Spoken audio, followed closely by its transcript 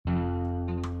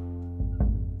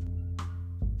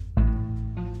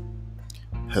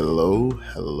Hello,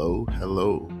 hello,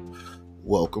 hello.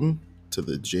 Welcome to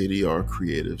the JDR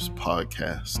Creatives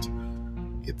podcast.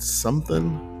 It's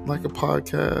something like a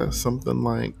podcast, something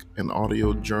like an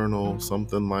audio journal,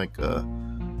 something like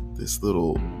this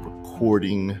little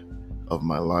recording of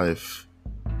my life.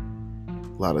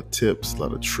 A lot of tips, a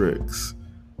lot of tricks,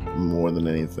 more than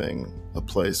anything, a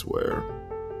place where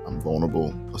I'm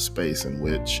vulnerable, a space in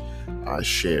which I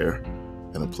share,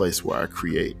 and a place where I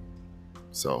create.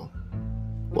 So,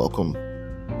 welcome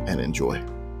and enjoy.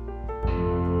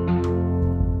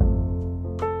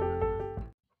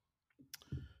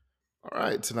 All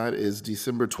right, tonight is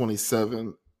December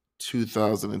 27,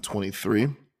 2023.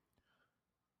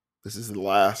 This is the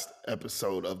last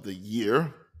episode of the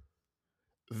year.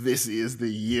 This is the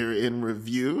year in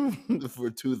review for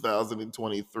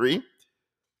 2023,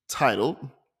 titled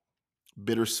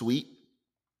Bittersweet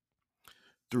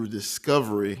Through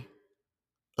Discovery,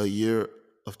 a Year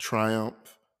of Triumph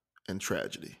and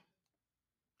Tragedy.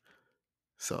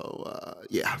 So,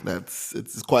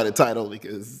 it's quite a title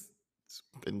because it's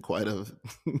been quite a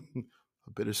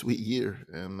bittersweet year.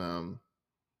 And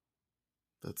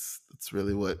that's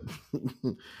really what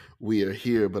we are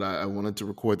here. But I wanted to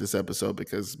record this episode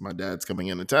because my dad's coming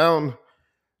into town.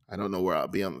 I don't know where I'll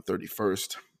be on the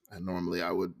 31st. And normally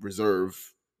I would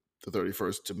reserve the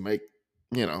 31st to make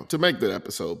that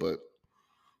episode. But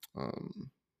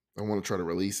I want to try to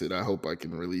release it. I hope I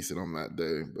can release it on that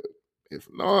day. But if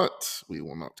not, we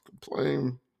will not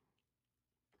complain.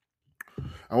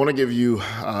 I want to give you,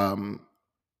 I'm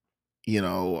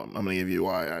going to give you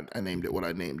why I named it what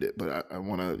I named it. But I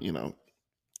want to,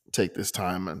 take this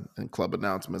time and club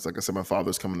announcements. Like I said, my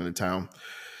father's coming into town.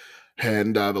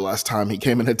 And the last time he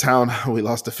came into town, we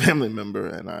lost a family member.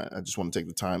 And I just want to take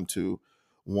the time to,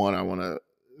 I want to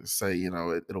say,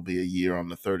 it'll be a year on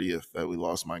the 30th that we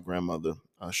lost my grandmother,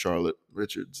 Charlotte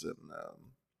Richards. And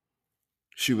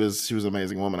she was an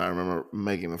amazing woman. I remember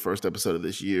making the first episode of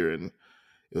this year, and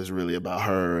it was really about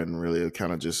her and really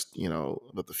kind of just,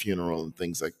 about the funeral and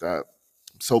things like that.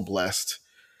 I'm so blessed.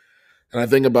 And I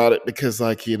think about it because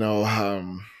it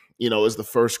was the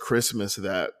first Christmas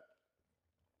that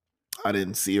I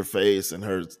didn't see her face and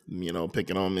her,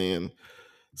 picking on me and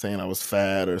saying I was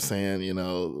fat or saying,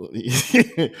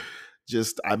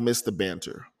 just I missed the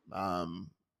banter.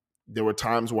 There were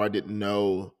times where I didn't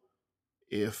know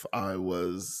if I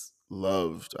was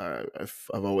loved. I've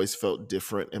always felt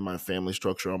different in my family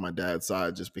structure on my dad's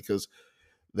side just because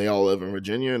they all live in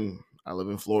Virginia and I live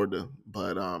in Florida.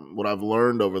 But what I've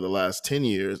learned over the last 10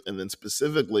 years, and then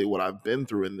specifically what I've been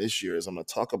through in this year, as I'm going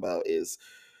to talk about, is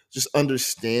just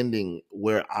understanding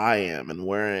where I am and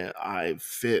where I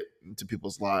fit into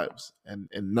people's lives, and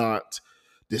not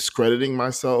discrediting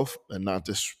myself and not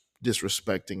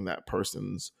disrespecting that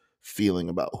person's feeling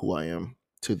about who I am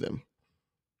to them.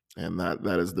 And that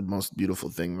is the most beautiful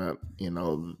thing that,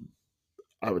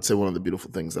 I would say one of the beautiful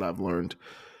things that I've learned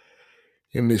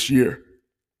in this year.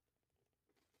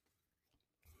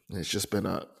 It's just been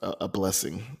a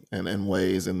blessing in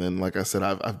ways. And then, like I said,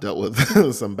 I've dealt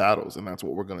with some battles, and that's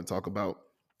what we're going to talk about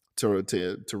to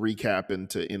recap and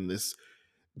to end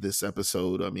this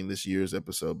episode. I mean, this year's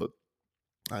episode. But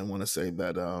I want to say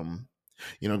that,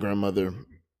 grandmother,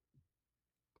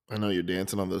 I know you're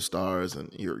dancing on those stars, and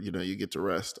you get to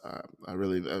rest. I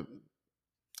really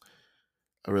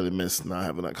miss not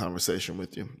having that conversation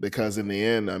with you, because in the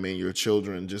end, I mean, your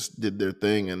children just did their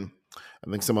thing, and I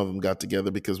think some of them got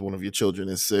together because one of your children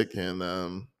is sick,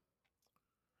 and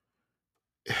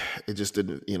it just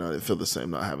didn't, it feel the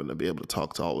same not having to be able to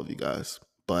talk to all of you guys.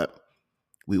 But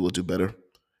we will do better,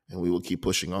 and we will keep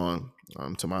pushing on.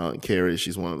 To my Aunt Carrie,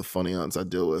 she's one of the funny aunts I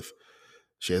deal with.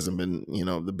 She hasn't been,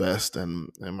 the best, and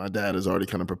my dad has already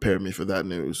kind of prepared me for that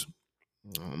news.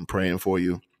 I'm praying for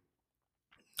you.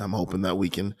 I'm hoping that we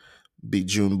can be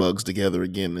June bugs together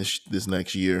again this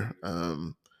next year.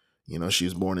 She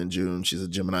was born in June. She's a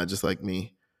Gemini, just like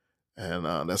me, and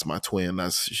that's my twin.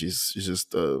 She's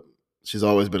just she's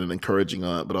always been an encouraging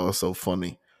aunt, but also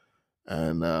funny.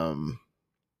 And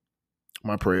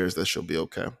my prayer is that she'll be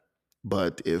okay.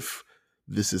 But if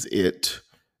this is it,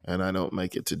 and I don't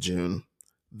make it to June,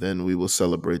 then we will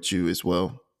celebrate you as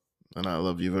well. And I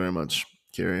love you very much,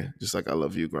 Carrie, just like I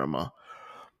love you, Grandma.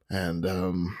 And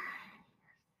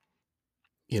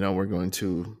we're going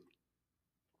to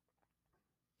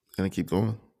keep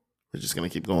going. We're just going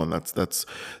to keep going. That's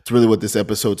really what this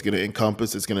episode's going to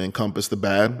encompass. It's going to encompass the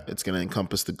bad. It's going to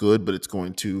encompass the good, but it's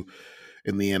going to,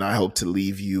 in the end, I hope to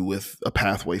leave you with a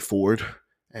pathway forward.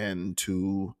 And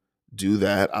to do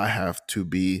that, I have to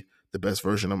be the best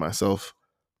version of myself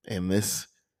in this.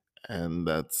 And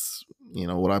that's,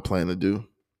 what I plan to do.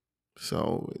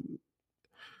 So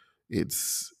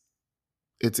It's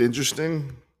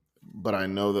interesting, but I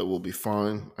know that we'll be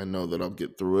fine. I know that I'll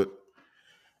get through it,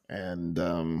 and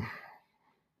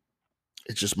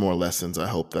it's just more lessons. I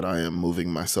hope that I am moving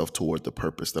myself toward the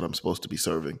purpose that I'm supposed to be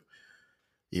serving.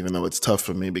 Even though it's tough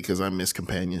for me because I miss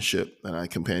companionship, and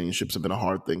companionships have been a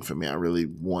hard thing for me. I really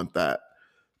want that,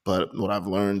 but what I've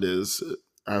learned is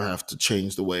I have to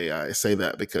change the way I say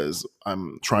that because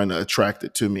I'm trying to attract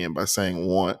it to me, and by saying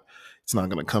want, it's not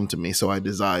going to come to me. So I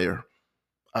desire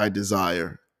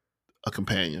a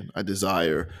companion. I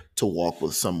desire to walk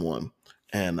with someone,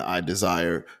 and I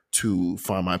desire to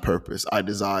find my purpose. I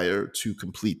desire to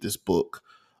complete this book.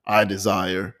 I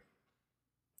desire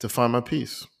to find my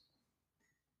peace.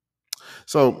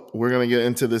 So we're going to get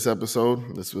into this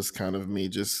episode. This was kind of me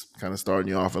just kind of starting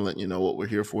you off and letting you know what we're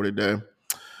here for today.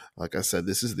 Like I said,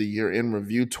 this is the year in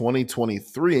review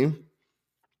 2023,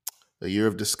 a year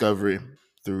of discovery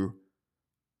through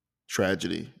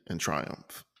tragedy and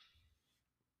triumph.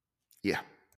 Yeah.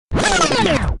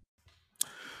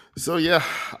 So yeah,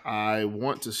 I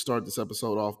want to start this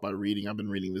episode off by reading. I've been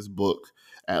reading this book,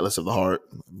 Atlas of the Heart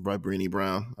by Brené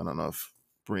Brown. I don't know if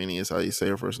Brené is how you say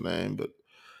her first name, but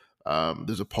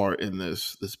there's a part in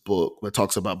this book that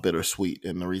talks about bittersweet,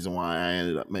 and the reason why I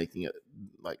ended up making it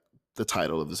like the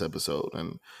title of this episode.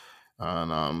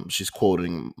 And she's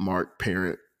quoting Mark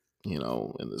Parent,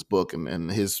 in this book,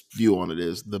 and his view on it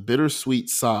is the bittersweet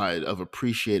side of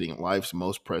appreciating life's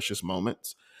most precious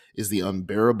moments is the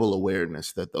unbearable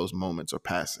awareness that those moments are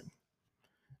passing.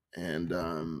 And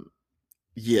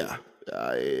yeah,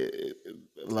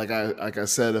 like I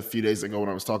said a few days ago when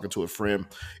I was talking to a friend,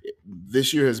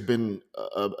 this year has been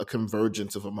a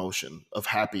convergence of emotion, of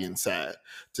happy and sad.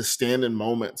 To stand in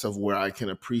moments of where I can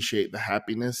appreciate the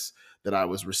happiness that I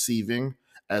was receiving,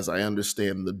 as I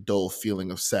understand the dull feeling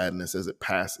of sadness as it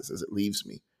passes, as it leaves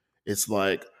me. It's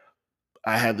like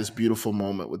I had this beautiful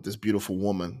moment with this beautiful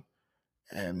woman,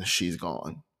 and she's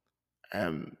gone.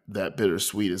 And that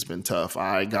bittersweet has been tough.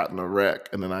 I got in a wreck,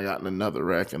 and then I got in another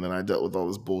wreck, and then I dealt with all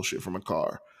this bullshit from a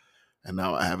car, and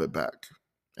now I have it back.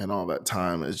 And all that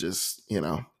time is just,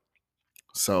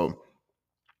 so,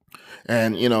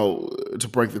 and, to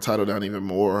break the title down even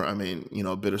more, I mean,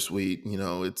 bittersweet,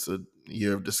 it's a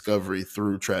year of discovery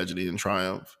through tragedy and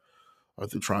triumph, or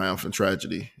through triumph and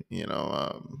tragedy,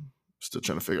 still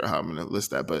trying to figure out how I'm going to list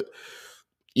that. But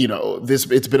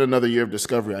it's been another year of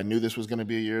discovery. I knew this was going to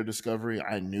be a year of discovery.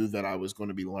 I knew that I was going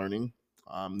to be learning.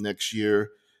 Next year,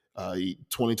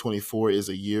 2024 is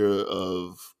a year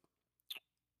of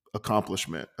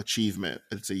accomplishment, achievement.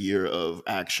 It's a year of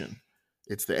action.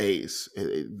 It's the A's.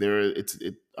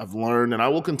 I've learned, and I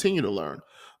will continue to learn,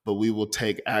 but we will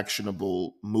take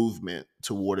actionable movement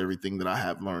toward everything that I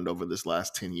have learned over this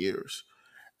last 10 years.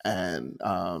 And,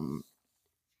 I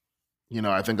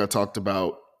think I talked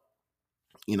about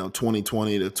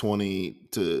 2020 to 2010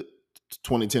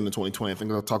 to 2020. I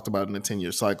think I talked about it in a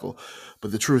 10-year cycle.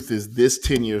 But the truth is this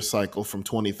 10-year cycle from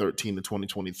 2013 to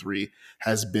 2023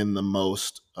 has been the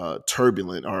most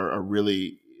turbulent or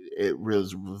really, it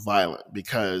was violent,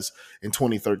 because in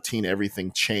 2013,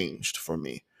 everything changed for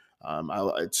me.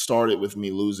 It started with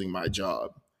me losing my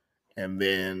job, and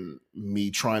then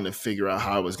me trying to figure out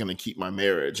how I was going to keep my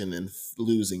marriage, and then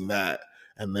losing that,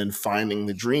 and then finding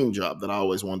the dream job that I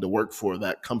always wanted to work for,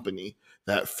 that company,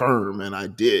 that firm, and I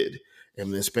did.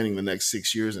 And then spending the next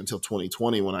 6 years until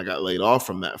 2020 when I got laid off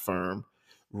from that firm,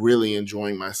 really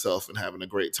enjoying myself and having a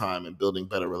great time and building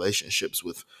better relationships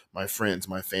with my friends,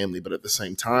 my family. But at the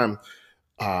same time,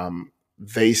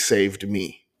 they saved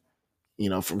me.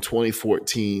 From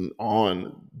 2014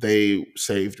 on, they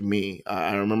saved me.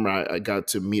 I remember I got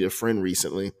to meet a friend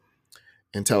recently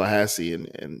in Tallahassee,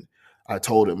 and I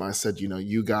told him, I said,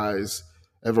 you guys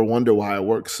ever wonder why I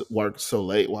worked so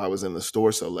late, why I was in the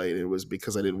store so late? It was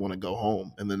because I didn't want to go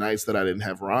home. And the nights that I didn't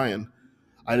have Ryan,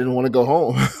 I didn't want to go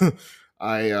home.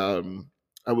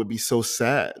 I would be so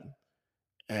sad,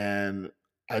 and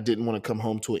I didn't want to come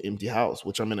home to an empty house,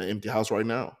 which I'm in an empty house right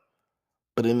now.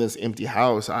 But in this empty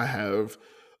house, I have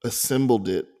assembled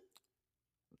it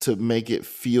to make it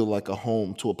feel like a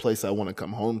home, to a place I want to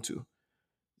come home to.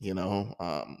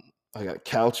 I got a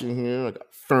couch in here, I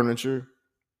got furniture.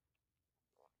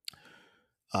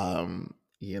 I'm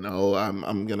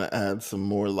gonna add some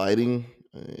more lighting.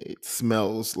 It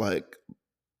smells like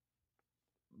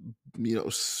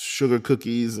sugar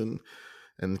cookies and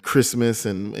Christmas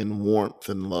and warmth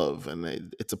and love, and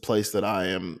it's a place that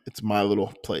it's my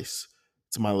little place.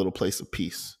 It's my little place of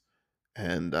peace,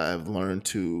 and I've learned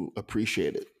to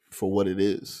appreciate it for what it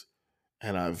is,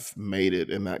 and I've made it.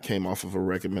 And that came off of a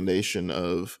recommendation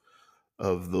of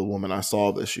the woman I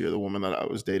saw this year, the woman that I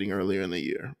was dating earlier in the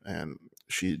year. And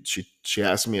she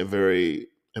asked me a very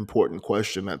important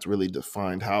question that's really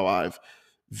defined how I've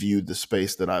viewed the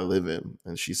space that I live in.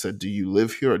 And she said, "Do you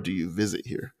live here or do you visit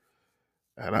here?"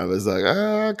 And I was like,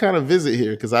 I kind of visit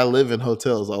here because I live in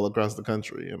hotels all across the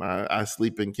country, and I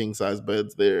sleep in king size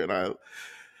beds there,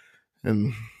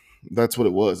 and that's what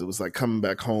it was. It was like coming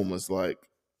back home was like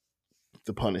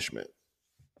the punishment.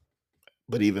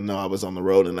 But even though I was on the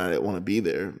road and I didn't want to be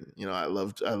there, I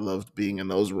loved being in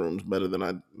those rooms better than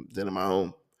I did in my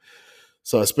home.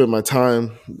 So I spent my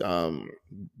time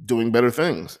doing better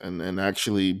things and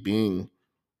actually being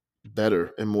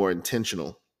better and more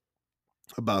intentional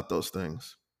about those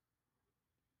things.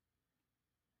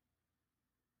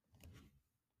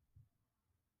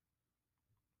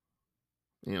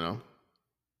 You know,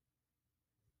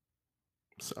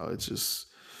 so it's just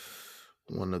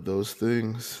one of those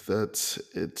things that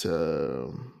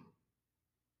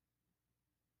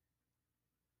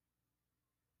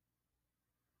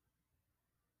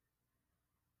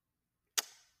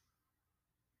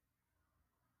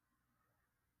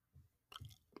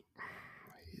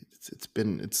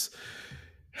it's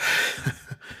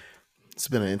it's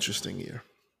been an interesting year.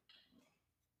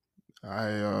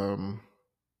 I um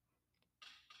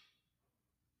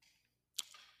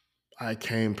I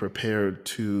came prepared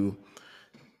to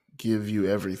give you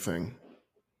everything,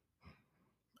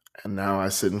 and now I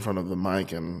sit in front of the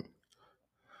mic, and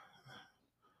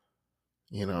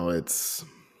you know it's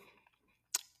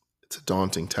a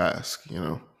daunting task,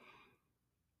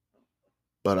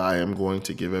 but I am going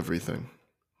to give everything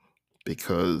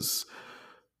because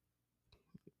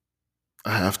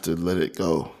I have to let it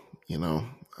go. You know,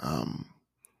 um,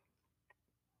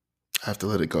 I have to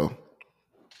let it go,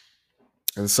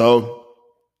 and so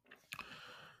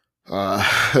uh,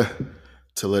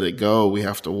 to let it go, we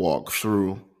have to walk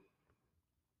through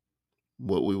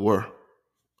what we were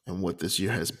and what this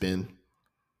year has been.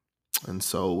 And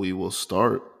so we will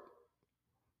start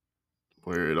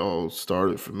where it all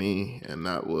started for me. And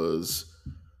that was,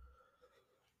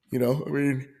 I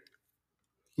mean,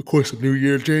 of course, the New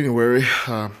Year, January.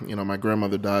 My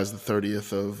grandmother dies the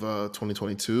 30th of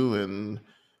 2022. And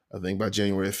I think by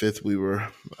January 5th, we were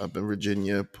up in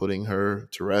Virginia putting her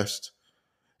to rest.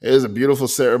 It was a beautiful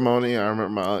ceremony. I remember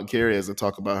my Aunt Carrie, as I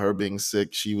talk about her being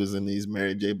sick, she was in these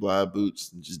Mary J. Blige boots,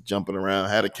 just jumping around,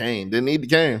 had a cane, didn't need the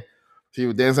cane. She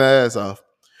was dancing her ass off.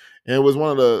 And it was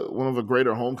one of the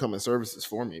greater homecoming services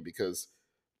for me because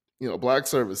black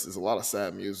service is a lot of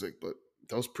sad music, but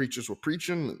those preachers were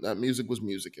preaching, that music was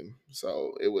musicking.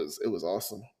 So it was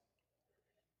awesome.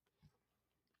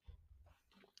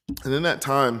 And in that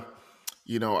time,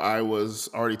 I was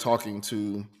already talking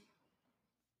to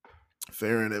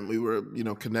Farron, and we were,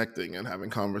 connecting and having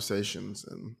conversations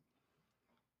and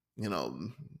you know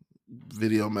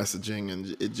video messaging,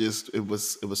 and it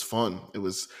was fun. It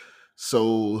was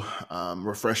so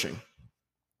refreshing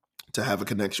to have a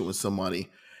connection with somebody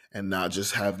and not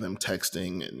just have them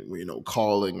texting and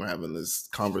calling or having this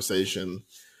conversation.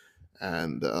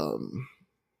 And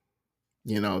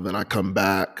then I come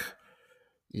back.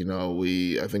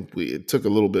 I think it took a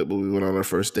little bit, but we went on our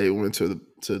first date. We went to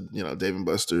Dave and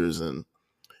Buster's, and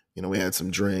we had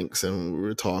some drinks and we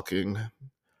were talking.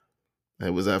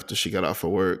 It was after she got off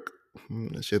of work.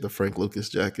 She had the Frank Lucas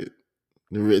jacket.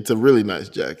 It's a really nice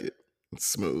jacket. It's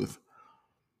smooth.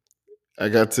 I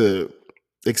got to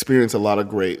experience a lot of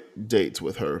great dates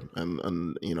with her, and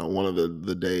one of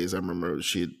the days I remember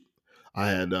I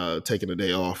had taken a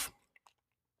day off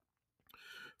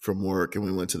from work, and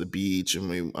we went to the beach,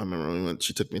 and I remember we went.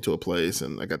 She took me to a place,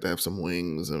 and I got to have some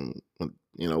wings, and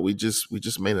we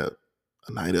just made a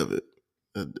night of it,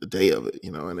 a day of it,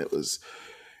 and it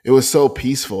was so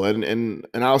peaceful. And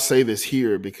I'll say this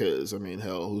here because I mean,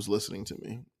 hell, who's listening to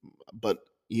me? But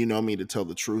you know me to tell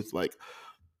the truth. Like,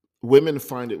 women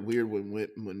find it weird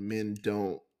when men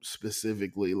don't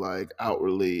specifically like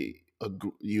outwardly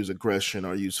use aggression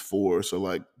or use force or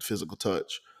like physical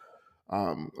touch.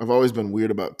 I've always been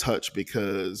weird about touch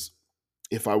because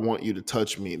if I want you to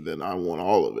touch me, then I want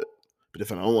all of it. But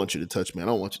if I don't want you to touch me, I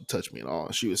don't want you to touch me at all.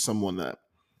 She was someone that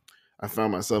I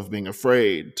found myself being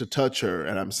afraid to touch her.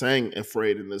 And I'm saying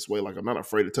afraid in this way, like I'm not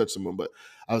afraid to touch someone, but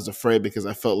I was afraid because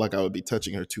I felt like I would be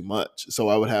touching her too much. So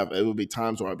it would be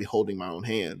times where I'd be holding my own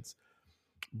hands.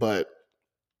 But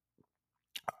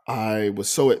I was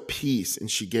so at peace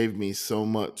and she gave me so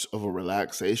much of a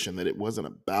relaxation that it wasn't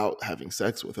about having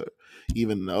sex with her.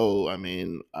 Even though, I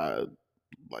mean, I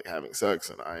like having sex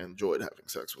and I enjoyed having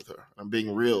sex with her. I'm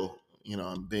being real,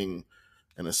 I'm being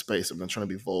in a space. I'm not trying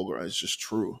to be vulgar. It's just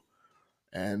true.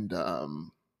 And I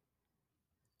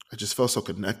just felt so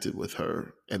connected with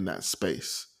her in that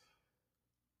space.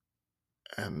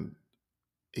 And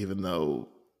even though,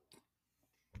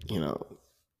 you know,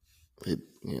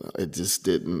 it just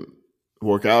didn't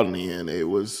work out in the end. It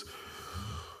was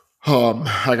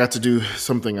I got to do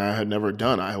something I had never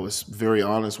done. I was very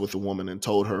honest with the woman and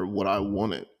told her what I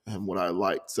wanted and what I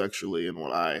liked sexually and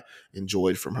what I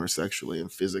enjoyed from her sexually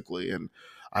and physically. And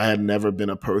I had never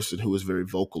been a person who was very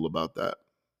vocal about that.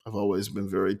 I've always been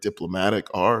very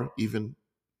diplomatic or even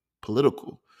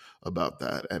political about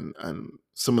that. And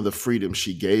some of the freedom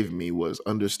she gave me was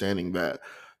understanding that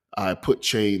I put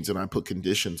chains and I put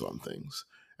conditions on things.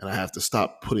 And I have to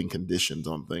stop putting conditions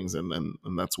on things. And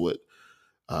that's what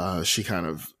she kind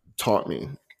of taught me.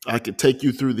 I could take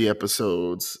you through the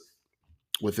episodes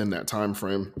within that time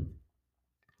frame.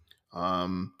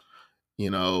 Um,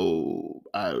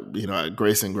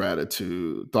 Grace and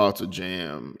Gratitude, Thoughts of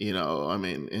Jam. I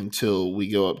mean, until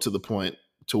we go up to the point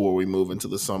to where we move into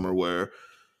the summer, where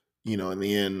in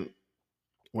the end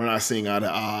we're not seeing eye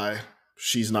to eye.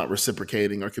 She's not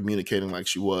reciprocating or communicating like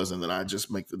she was, and then I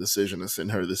just make the decision to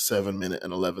send her this 7 minute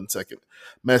and 11 second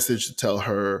message to tell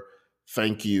her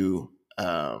thank you.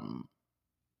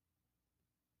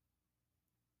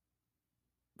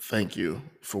 Thank you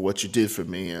for what you did for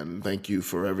me, and thank you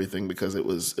for everything, because it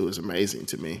was amazing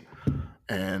to me,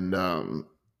 and I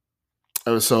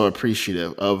was so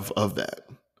appreciative of that.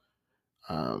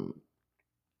 Um,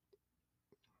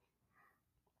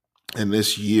 and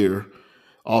this year,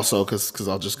 also, because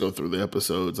I'll just go through the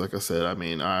episodes. Like I said, I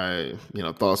mean,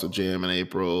 thoughts with Jam in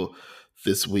April,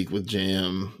 this week with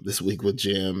Jam, April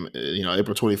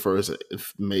 21st,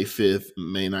 May 5th,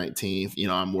 May 19th.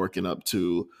 I'm working up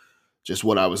to just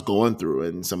what I was going through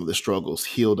and some of the struggles.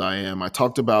 Healed I am. I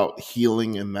talked about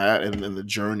healing in that, and then the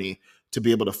journey to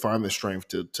be able to find the strength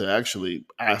to actually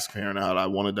ask Farron out. I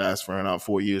wanted to ask Farron out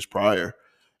 4 years prior,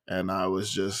 and I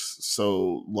was just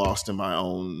so lost in my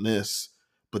ownness.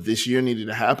 But this year needed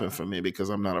to happen for me because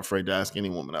I'm not afraid to ask any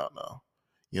woman out now.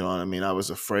 You know what I mean? I was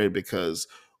afraid because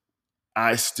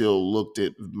I still looked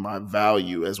at my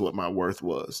value as what my worth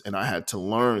was. And I had to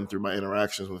learn through my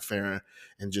interactions with Farron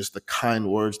and just the kind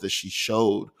words that she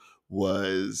showed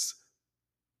was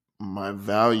my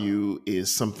value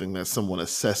is something that someone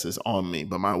assesses on me,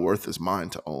 but my worth is mine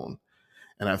to own.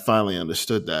 And I finally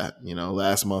understood that.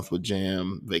 Last month with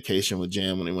Jam, vacation with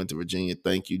Jam when he went to Virginia.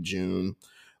 Thank you, June,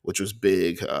 which was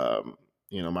big.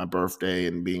 My birthday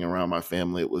and being around my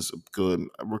family, it was good.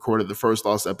 I recorded the first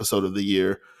Lost episode of the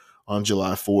year on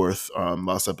July 4th,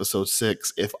 Lost episode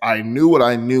 6. If I knew what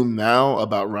I knew now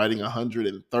about writing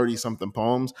 130 something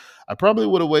poems, I probably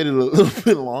would have waited a little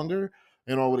bit longer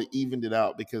and I would have evened it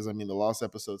out, because I mean, the Lost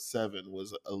episode 7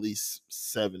 was at least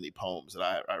 70 poems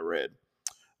that I read.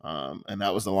 And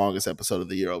that was the longest episode of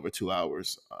the year, over 2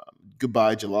 hours.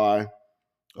 Goodbye, July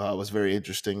was very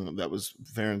interesting. That was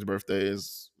Farron's birthday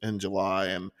is in July,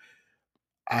 and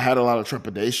I had a lot of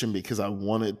trepidation because I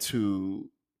wanted to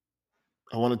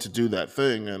do that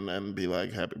thing and be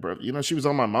like, happy birthday. She was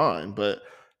on my mind, but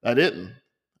I didn't.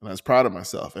 And I was proud of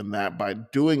myself. And that by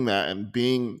doing that and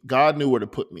God knew where to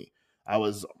put me. I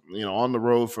was, on the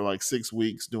road for like 6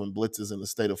 weeks doing blitzes in the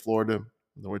state of Florida,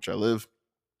 in which I live.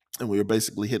 And we were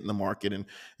basically hitting the market and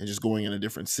just going into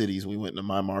different cities. We went into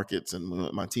my markets and we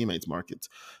went to my teammates' markets.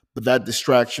 But that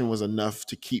distraction was enough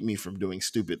to keep me from doing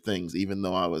stupid things, even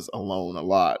though I was alone a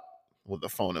lot with the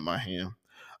phone in my hand.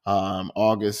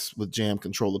 August with Jam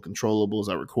Control of Controllables.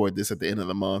 I record this at the end of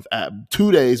the month, at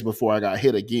 2 days before I got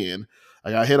hit again.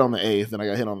 I got hit on the 8th, then I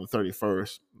got hit on the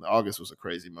 31st. August was a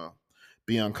crazy month.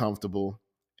 Be Uncomfortable.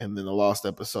 And then the Lost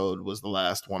episode was the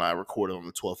last one I recorded on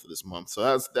the 12th of this month.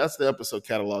 So that's the episode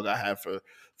catalog I have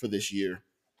for this year.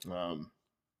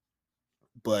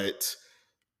 But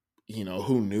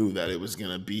who knew that it was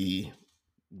gonna be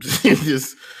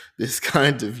this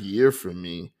kind of year for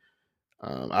me?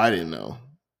 I didn't know,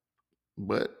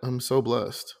 but I'm so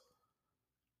blessed,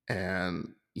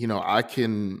 and I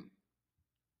can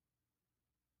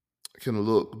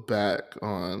look back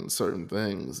on certain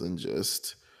things and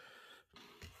just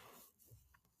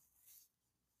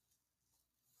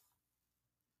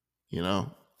you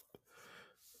know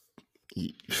you,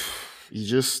 you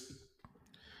just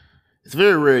it's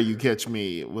very rare you catch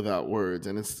me without words,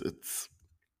 and it's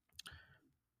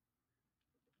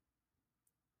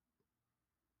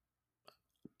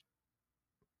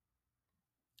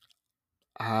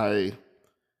I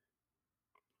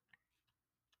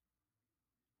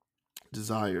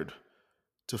desired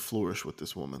to flourish with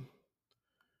this woman.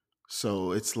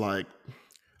 So it's like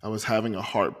I was having a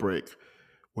heartbreak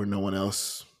where no one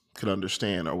else could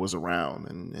understand or was around,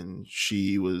 and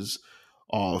she was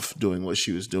off doing what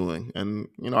she was doing, and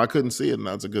I couldn't see it, and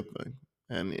that's a good thing.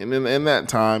 And in that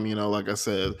time, like I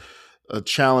said, a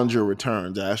challenger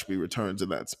returns, Ashby returns in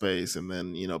that space, and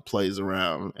then plays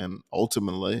around, and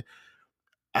ultimately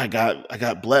I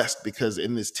got blessed because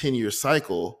in this 10-year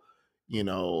cycle,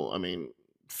 I mean,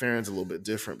 Farron's a little bit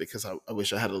different because I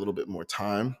wish I had a little bit more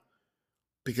time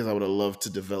because I would have loved to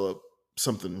develop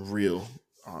something real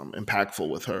impactful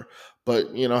with her.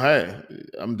 But hey,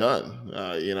 I'm done.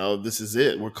 This is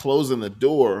it. We're closing the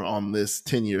door on this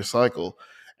 10-year cycle,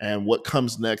 and what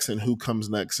comes next and who comes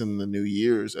next in the new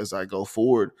years as I go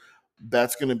forward.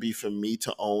 That's going to be for me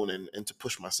to own and to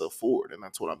push myself forward, and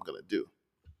that's what I'm going to do.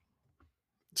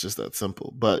 It's just that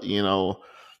simple. But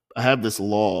I have this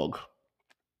log,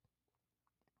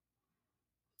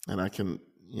 and I can,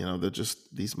 they're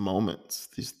just these moments,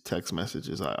 these text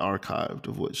messages I archived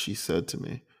of what she said to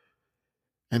me.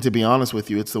 And to be honest with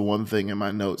you, it's the one thing in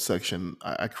my notes section.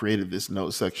 I created this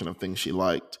note section of things she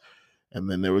liked. And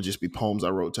then there would just be poems I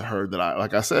wrote to her that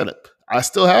like I said, I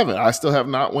still haven't. I still have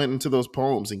not went into those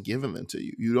poems and given them to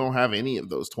you. You don't have any of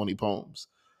those 20 poems.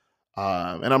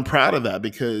 And I'm proud of that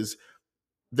because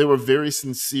they were very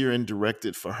sincere and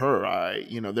directed for her.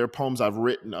 They're poems I've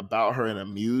written about her in a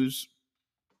muse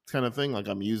kind of thing. Like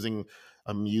I'm using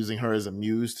her as a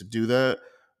muse to do that,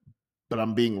 but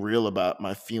I'm being real about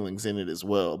my feelings in it as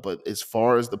well. But as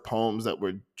far as the poems that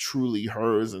were truly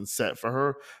hers and set for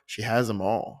her, she has them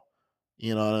all.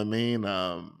 You know what I mean?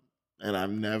 And I've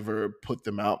never put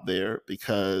them out there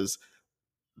because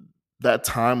that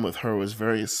time with her was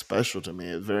very special to me.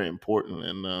 It's very important,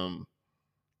 and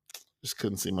just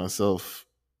couldn't see myself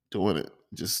doing it.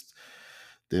 Just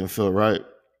didn't feel right.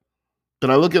 But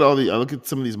I look at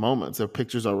some of these moments. Their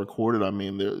pictures are recorded. I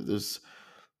mean, there's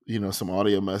some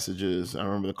audio messages. I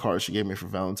remember the card she gave me for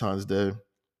Valentine's Day.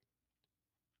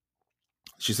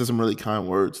 She said some really kind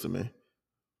words to me,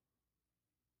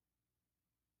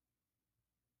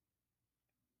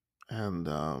 and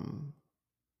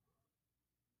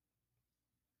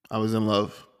I was in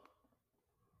love.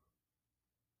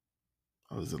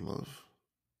 I was in love.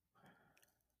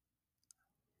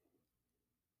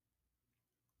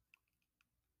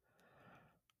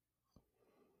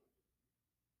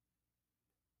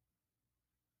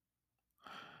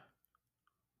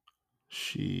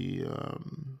 She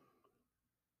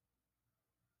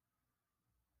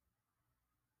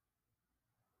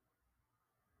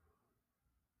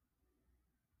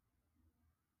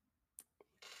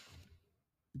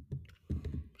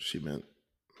she meant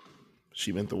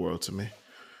she meant the world to me,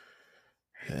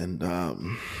 and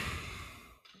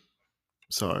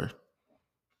sorry,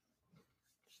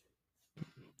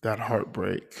 that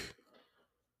heartbreak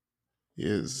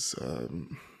is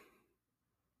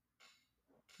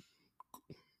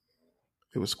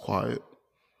it was quiet.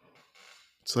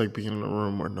 It's like being in a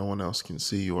room where no one else can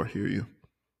see you or hear you.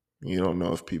 You don't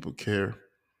know if people care,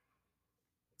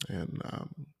 and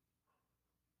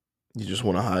you just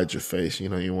want to hide your face. You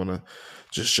want to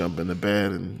just jump into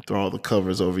bed and throw all the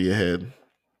covers over your head.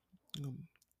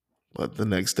 But the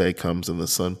next day comes and the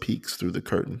sun peeks through the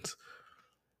curtains,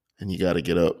 and you got to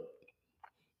get up.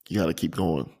 You got to keep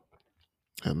going,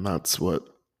 and that's what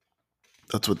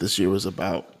this year was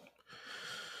about.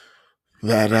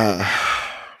 That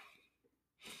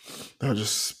there are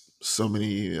just so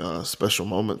many special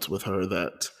moments with her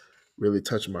that really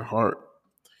touched my heart.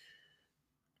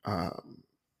 Um,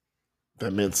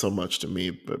 that meant so much to me,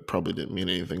 but probably didn't mean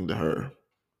anything to her.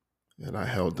 And I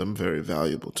held them very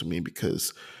valuable to me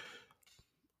because,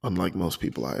 unlike most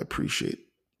people, I appreciate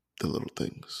the little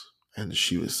things. And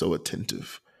she was so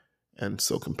attentive and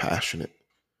so compassionate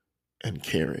and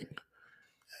caring.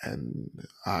 And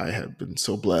I have been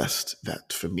so blessed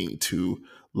that for me to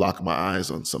lock my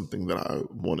eyes on something that I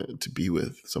wanted to be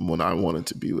with, someone I wanted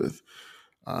to be with,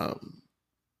 um,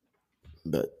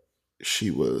 that she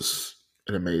was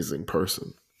an amazing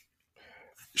person.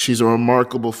 She's a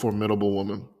remarkable, formidable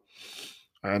woman.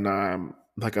 And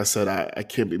like I said, I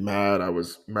can't be mad. I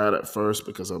was mad at first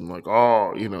because I'm like,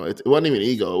 oh, it wasn't even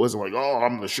ego. It wasn't like, oh,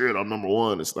 I'm the shit. I'm number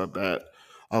one. It's not that.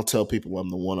 I'll tell people I'm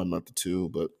the one. I'm not the two.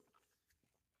 But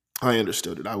I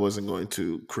understood it. I wasn't going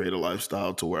to create a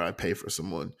lifestyle to where I pay for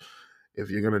someone. If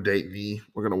you're going to date me,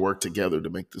 we're going to work together to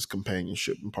make this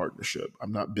companionship and partnership.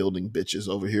 I'm not building bitches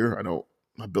over here.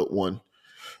 I built one,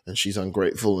 and she's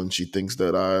ungrateful, and she thinks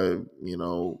that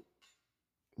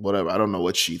whatever. I don't know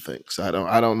what she thinks. I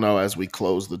don't know as we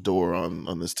close the door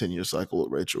on this 10-year cycle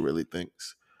what Rachel really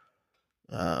thinks.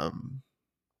 Um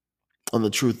and the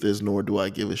truth is, nor do I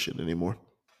give a shit anymore.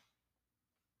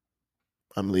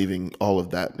 I'm leaving all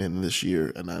of that in this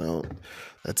year, and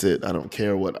that's it. I don't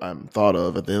care what I'm thought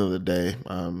of. At the end of the day,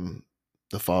 I'm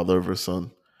the father of her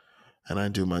son, and I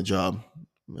do my job.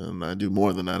 And I do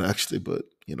more than that, actually, but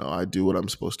I do what I'm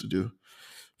supposed to do.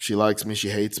 She likes me, she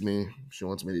hates me, she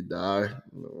wants me to die,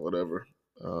 whatever.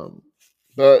 Um,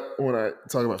 but when I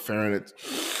talk about Farron,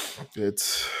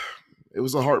 it's it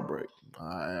was a heartbreak.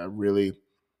 I really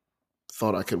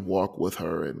thought I could walk with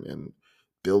her and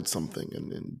build something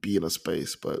and be in a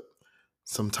space, but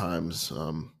sometimes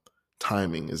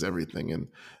timing is everything, and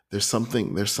there's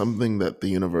something that the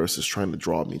universe is trying to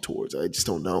draw me towards. I just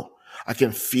don't know. I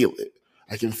can feel it.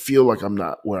 I can feel like I'm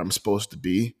not where I'm supposed to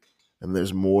be, and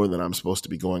there's more that I'm supposed to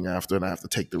be going after, and I have to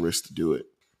take the risk to do it.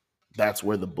 That's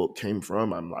where the book came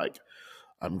from. I'm like,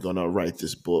 I'm gonna write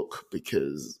this book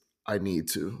because I need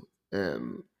to,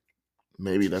 and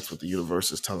maybe that's what the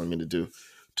universe is telling me to do,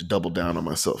 to double down on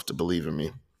myself, to believe in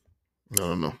me. I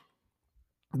don't know,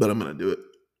 but I'm gonna do it.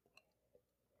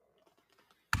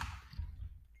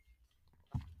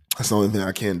 That's the only thing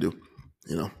I can do,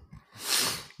 you know.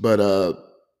 But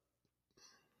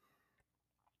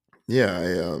yeah,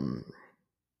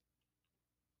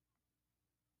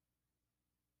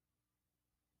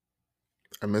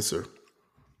 I miss her.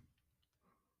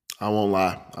 I won't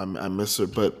lie, I miss her,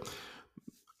 but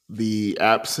the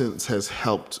absence has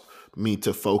helped me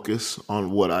to focus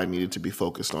on what I needed to be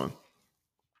focused on.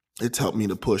 It's helped me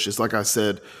to push. It's like I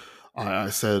said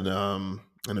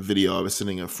in a video I was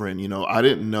sending a friend. I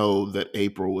didn't know that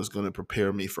April was going to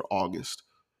prepare me for August,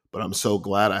 but I'm so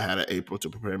glad I had an April to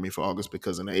prepare me for August,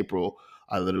 because in April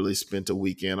I literally spent a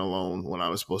weekend alone when I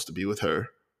was supposed to be with her,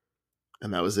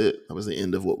 and that was it. That was the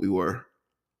end of what we were.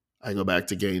 I go back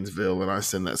to Gainesville and I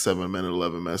send that 7 minute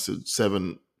 11 message,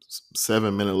 7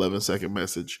 minute 11 second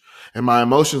message, and my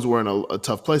emotions were in a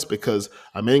tough place because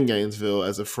I'm in Gainesville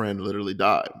as a friend literally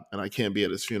died, and I can't be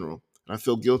at his funeral, and I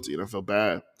feel guilty and I feel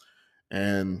bad,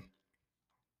 and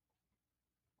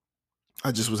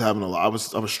I just was having a lot. I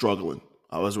was struggling.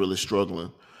 I was really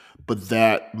struggling, but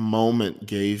that moment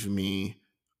gave me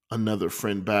another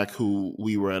friend back who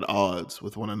we were at odds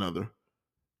with one another.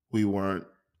 We weren't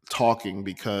talking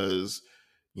because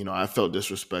I felt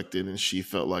disrespected and she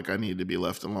felt like I needed to be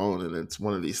left alone. And it's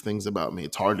one of these things about me.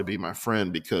 It's hard to be my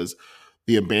friend because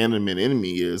the abandonment in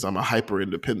me is I'm a hyper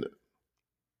independent.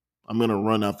 I'm going to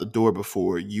run out the door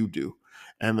before you do.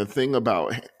 And the thing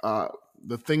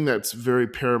that's very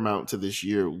paramount to this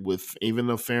year, with even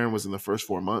though Farron was in the first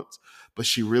 4 months, but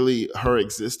her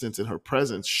existence and her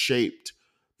presence shaped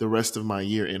the rest of my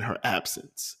year in her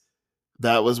absence.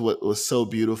 That was what was so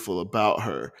beautiful about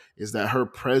her, is that her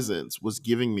presence was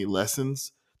giving me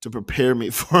lessons to prepare me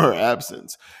for her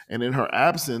absence. And in her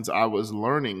absence, I was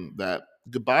learning that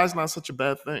goodbye is not such a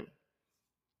bad thing.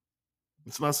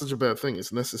 It's not such a bad thing.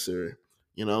 It's necessary.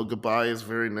 Goodbye is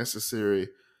very necessary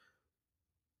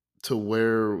to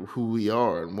where who we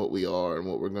are and what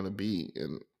we're going to be.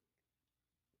 And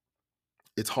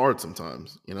it's hard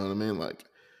sometimes, you know what I mean? Like,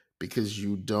 because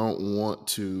you don't want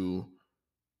to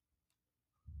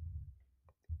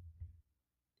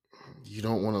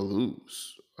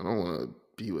lose. I don't want to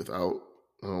be without.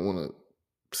 I don't want to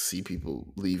see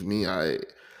people leave me. I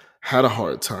had a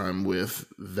hard time with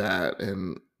that,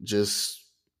 and just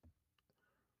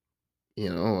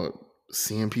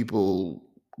seeing people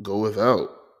go without,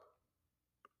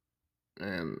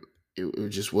 and it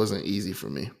just wasn't easy for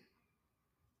me. It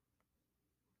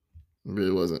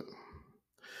really wasn't.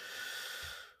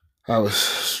 I was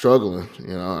struggling,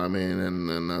 I mean,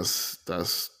 and that's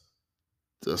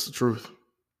the truth.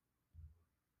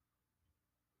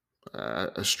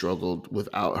 I struggled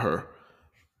without her,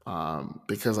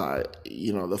 because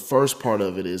the first part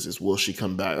of it is will she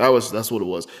come back? That's what it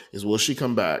was. Is will she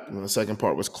come back? And the second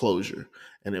part was closure,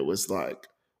 and it was like,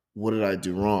 what did I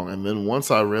do wrong? And then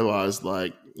once I realized,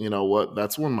 like, what,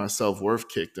 that's when my self worth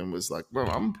kicked and was like, well,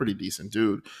 I'm a pretty decent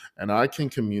dude, and I can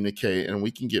communicate, and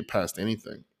we can get past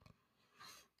anything.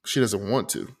 She doesn't want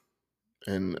to.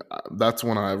 And that's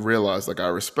when I realized, like, I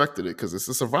respected it because it's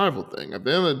a survival thing. At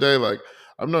the end of the day, like,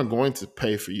 I'm not going to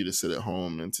pay for you to sit at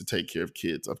home and to take care of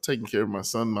kids. I've taken care of my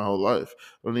son my whole life.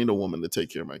 I don't need a woman to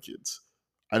take care of my kids.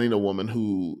 I need a woman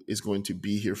who is going to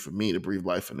be here for me, to breathe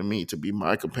life into me, to be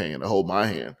my companion, to hold my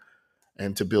hand,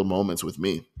 and to build moments with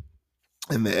me.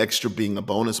 And the extra being a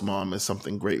bonus mom is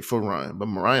something great for Ryan. But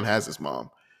Ryan has his mom,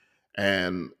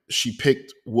 and she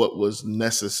picked what was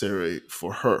necessary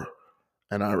for her,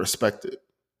 and I respect it.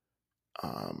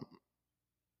 Um,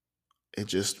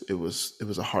 it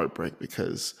was a heartbreak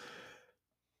because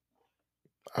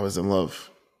I was in love,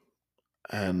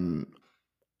 and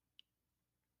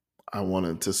I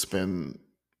wanted to spend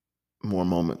more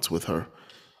moments with her.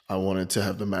 I wanted to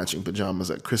have the matching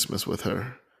pajamas at Christmas with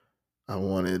her. I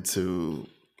wanted to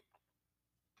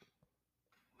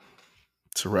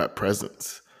wrap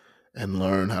presents and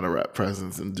learn how to wrap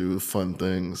presents and do fun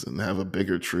things and have a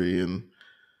bigger tree, and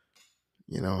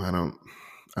I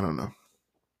don't know.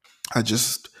 I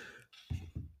just,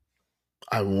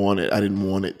 I didn't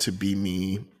want it to be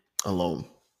me alone.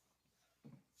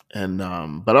 And,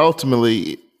 but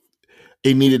ultimately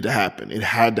it needed to happen. It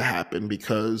had to happen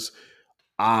because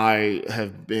I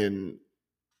have been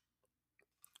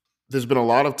there's been a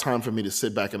lot of time for me to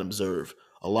sit back and observe,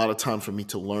 a lot of time for me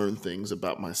to learn things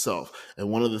about myself. And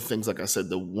one of the things, like I said,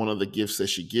 the one of the gifts that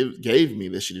gave me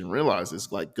that she didn't realize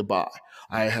is like goodbye.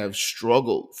 I have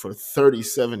struggled for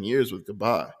 37 years with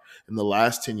goodbye. In the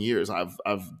last 10 years, I've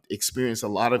experienced a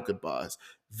lot of goodbyes,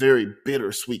 very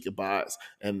bittersweet goodbyes.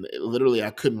 And literally, I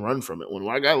couldn't run from it. When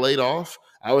I got laid off,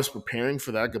 I was preparing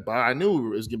for that goodbye. I knew we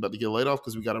were about to get laid off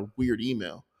because we got a weird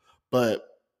email. But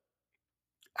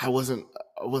I wasn't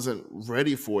I wasn't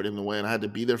ready for it in the way, and I had to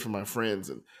be there for my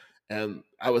friends, and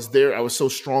I was there. I was so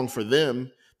strong for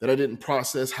them that I didn't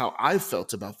process how I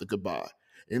felt about the goodbye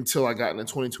until I got into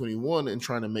 2021 and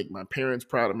trying to make my parents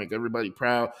proud, and make everybody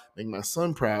proud, make my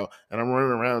son proud, and I'm running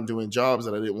around doing jobs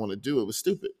that I didn't want to do. It was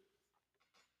stupid,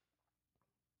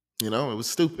 it was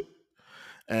stupid,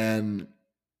 and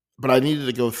but I needed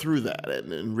to go through that,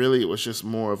 and really it was just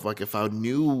more of like if I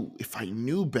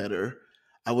knew better,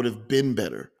 I would have been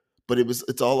better. But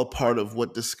it's all a part of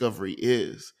what discovery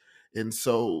is. And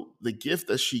so the gift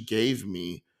that she gave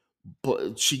me,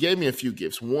 but she gave me a few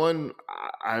gifts. One,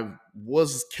 I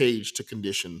was caged to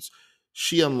conditions.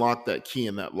 She unlocked that key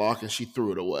in that lock and she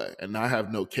threw it away, and I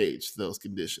have no cage to those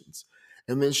conditions.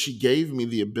 And then she gave me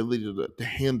the ability to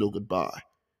handle goodbye.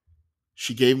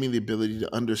 She gave me the ability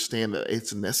to understand that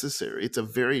it's necessary. It's a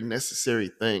very necessary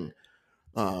thing,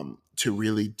 to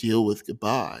really deal with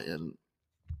goodbye. And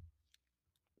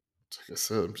like I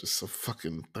said, I'm just so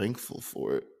fucking thankful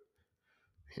for it.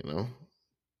 You know,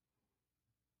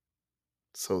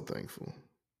 so thankful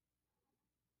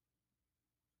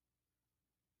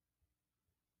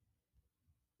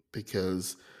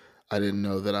because I didn't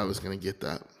know that I was going to get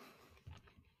that.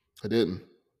 I didn't.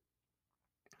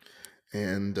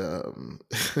 And,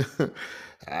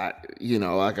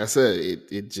 like I said,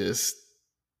 it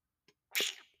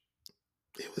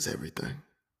was everything,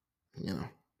 you know.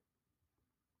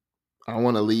 I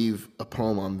want to leave a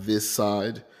poem on this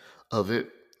side of it.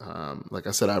 Like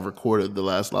I said, I've recorded the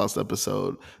last Lost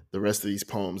episode. The rest of these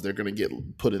poems, they're going to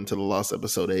get put into the Lost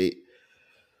episode 8.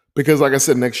 Because, like I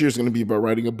said, next year is going to be about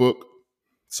writing a book.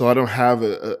 So I don't have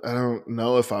I don't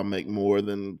know if I'll make more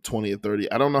than 20 or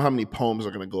 30. I don't know how many poems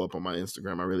are going to go up on my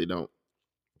Instagram. I really don't.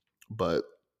 But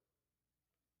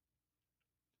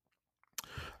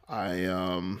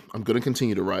I'm going to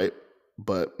continue to write.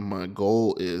 But my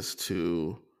goal is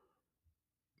to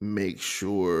make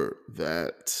sure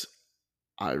that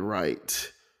I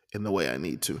write in the way I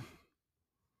need to.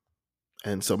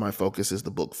 And so my focus is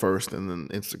the book first and then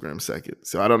Instagram second.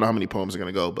 So I don't know how many poems are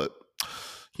going to go, but,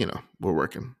 we're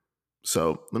working.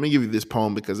 So let me give you this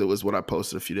poem because it was what I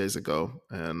posted a few days ago.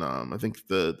 And I think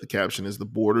the caption is "The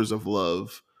borders of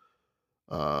love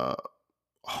uh,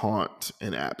 haunt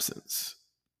in absence.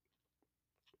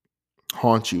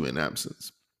 Haunt you in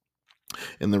absence.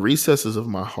 In the recesses of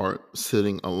my heart,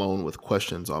 sitting alone with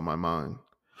questions on my mind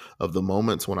of the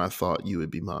moments when I thought you would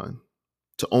be mine.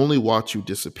 To only watch you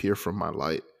disappear from my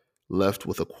light, left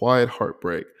with a quiet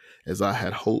heartbreak as I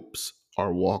had hopes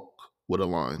our walk would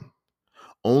align.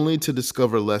 Only to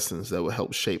discover lessons that would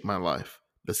help shape my life.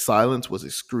 The silence was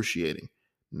excruciating.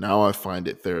 Now I find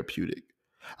it therapeutic.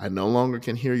 I no longer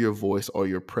can hear your voice or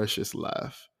your precious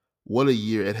laugh. What a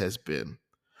year it has been.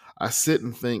 I sit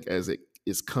and think as it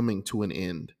is coming to an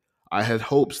end. I had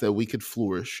hopes that we could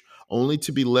flourish, only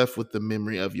to be left with the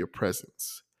memory of your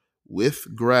presence.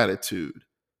 With gratitude,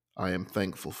 I am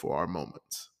thankful for our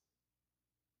moments.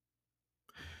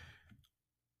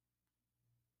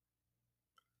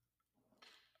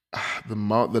 The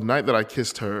night that I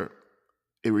kissed her,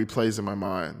 it replays in my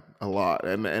mind a lot,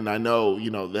 and I know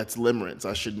that's limerence.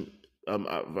 I shouldn't.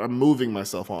 I'm moving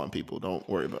myself on. People, don't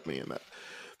worry about me in that.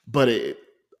 But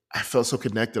I felt so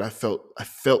connected. I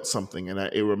felt something, and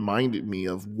it reminded me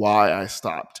of why I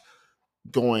stopped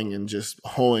going and just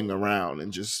hoeing around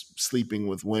and just sleeping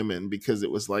with women, because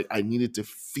it was like I needed to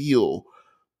feel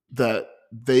that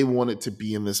they wanted to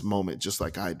be in this moment just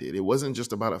like I did. It wasn't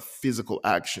just about a physical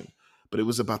action, but it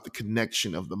was about the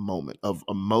connection of the moment, of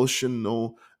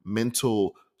emotional,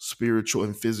 mental, spiritual,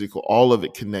 and physical, all of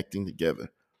it connecting together.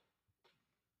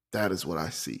 That is what I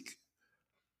seek.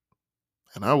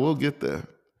 And I will get there.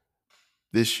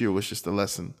 This year was just a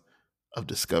lesson of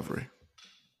discovery.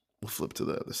 We'll flip to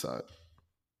the other side.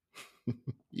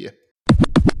 Yeah.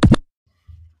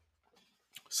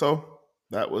 So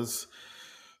that was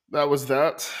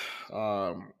that.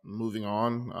 Moving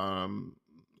on.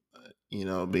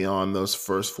 beyond those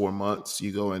first 4 months,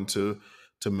 you go into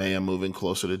May and moving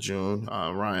closer to June.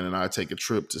 Ryan and I take a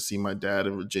trip to see my dad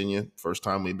in Virginia. First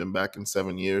time we've been back in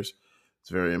 7 years. It's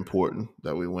very important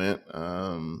that we went.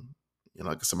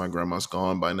 Like I said, my grandma's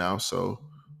gone by now, so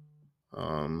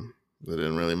it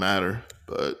didn't really matter.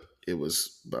 But it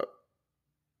was about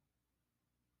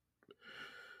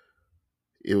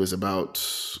it was about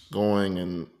going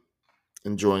and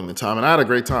enjoying the time, and I had a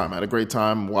great time. I had a great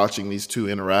time watching these two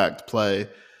interact, play,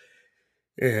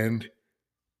 and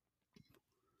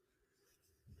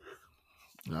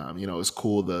it's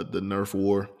cool. The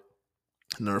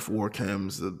Nerf war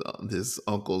cams. His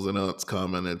uncles and aunts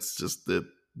come, and it's just the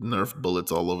Nerf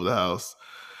bullets all over the house.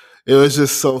 It was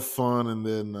just so fun. And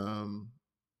then I'm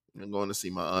going to see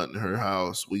my aunt in her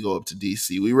house. We go up to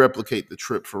DC. We replicate the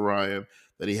trip for Ryan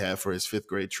that he had for his fifth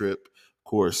grade trip. Of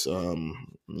course, I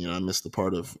missed the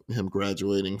part of him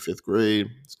graduating fifth grade.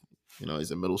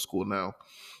 He's in middle school now.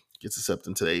 Gets accepted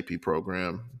into the AP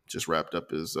program. Just wrapped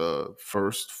up his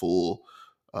first full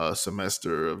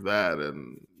semester of that,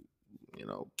 and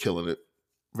killing it.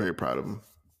 Very proud of him.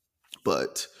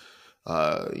 But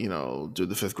do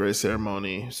the fifth grade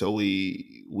ceremony. So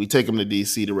we take him to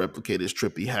DC to replicate his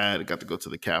trip he had. Got to go to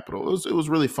the Capitol. It was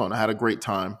really fun. I had a great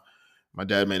time. My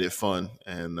dad made it fun,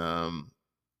 and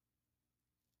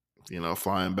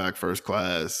flying back first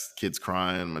class, kids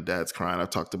crying, my dad's crying. I've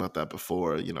talked about that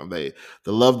before. The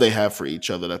love they have for each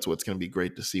other. That's what's going to be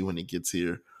great to see when he gets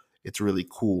here. It's really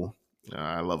cool.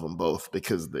 I love them both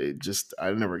because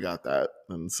I never got that.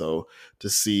 And so to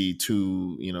see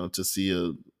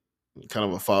a kind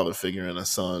of a father figure and a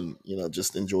son,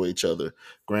 just enjoy each other,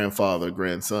 grandfather,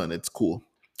 grandson, it's cool.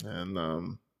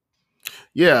 And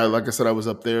yeah, like I said, I was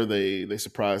up there. They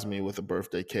surprised me with a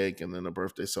birthday cake and then a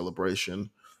birthday celebration.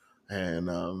 And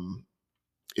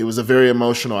it was a very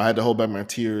emotional. I had to hold back my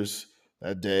tears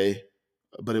that day,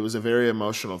 but it was a very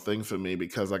emotional thing for me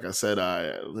because, like I said,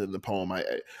 in the poem, I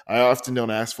often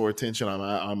don't ask for attention.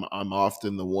 I'm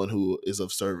often the one who is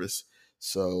of service.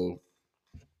 So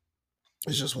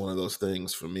it's just one of those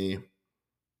things for me.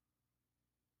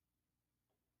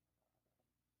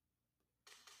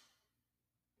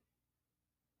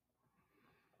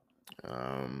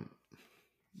 Um,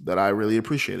 that I really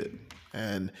appreciated,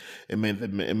 and it meant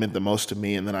the most to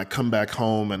me. And then I come back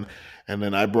home, and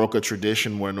then I broke a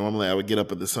tradition where normally I would get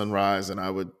up at the sunrise and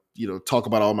I would talk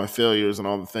about all my failures and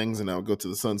all the things, and I would go to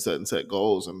the sunset and set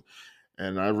goals.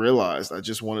 And I realized I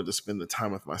just wanted to spend the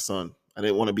time with my son. I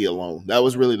didn't want to be alone. That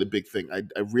was really the big thing. I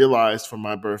realized for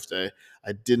my birthday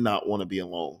I did not want to be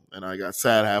alone, and I got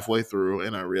sad halfway through,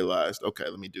 and I realized, okay,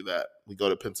 let me do that. We go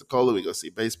to Pensacola, we go see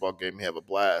a baseball game, we have a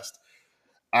blast.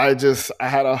 I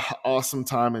had a awesome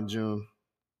time in June.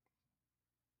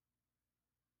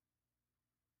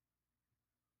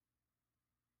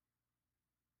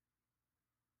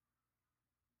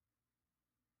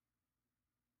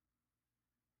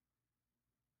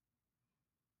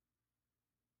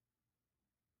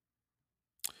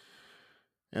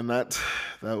 And that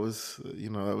was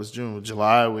June.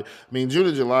 July, June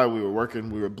and July we were working,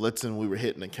 we were blitzing, we were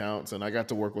hitting accounts, and I got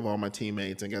to work with all my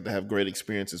teammates and got to have great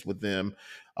experiences with them.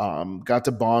 Got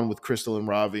to bond with Crystal and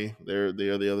Ravi. They are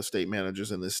the other state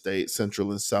managers in this state,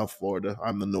 Central and South Florida.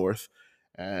 I'm the North,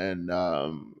 and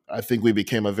I think we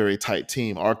became a very tight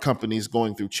team. Our company's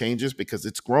going through changes because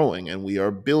it's growing, and we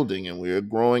are building, and we are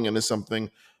growing into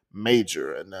something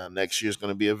major. And next year is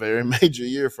going to be a very major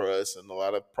year for us, and a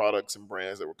lot of products and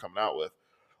brands that we're coming out with.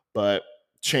 But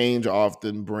change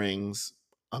often brings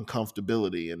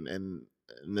uncomfortability and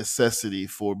necessity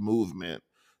for movement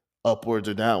upwards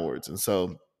or downwards. And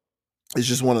so it's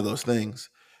just one of those things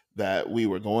that we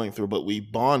were going through, but we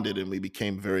bonded and we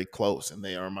became very close, and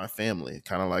they are my family,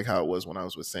 kind of like how it was when I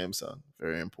was with Samsung.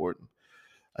 Very important.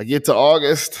 I get to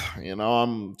August,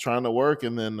 I'm trying to work,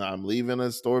 and then I'm leaving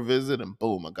a store visit, and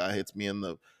boom, a guy hits me in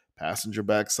the passenger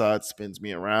backside, spins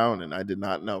me around, and I did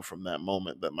not know from that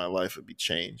moment that my life would be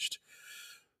changed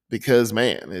because,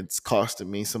 man, it's costing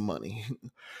me some money.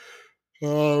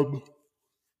 um,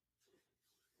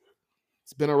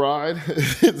 it's been a ride.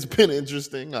 It's been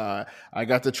interesting. I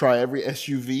got to try every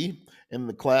SUV in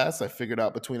the class. I figured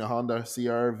out between a Honda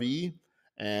CRV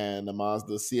and a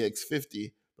Mazda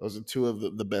CX-50. Those are two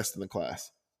of the best in the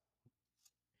class.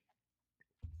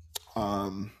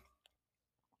 Um,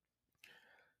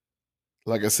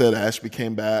 like I said, Ashby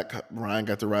came back. Ryan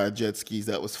got to ride jet skis.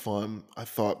 That was fun. I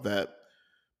thought that,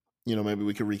 maybe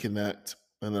we could reconnect.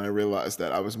 And then I realized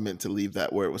that I was meant to leave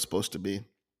that where it was supposed to be.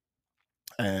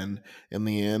 And in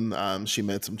the end, she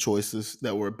made some choices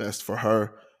that were best for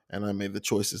her. And I made the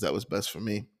choices that was best for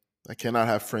me. I cannot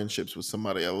have friendships with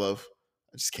somebody I love.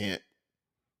 I just can't.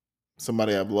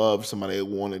 somebody I've loved, somebody I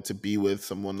wanted to be with,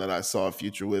 someone that I saw a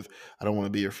future with. I don't want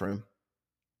to be your friend.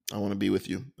 I want to be with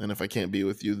you. And if I can't be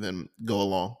with you, then go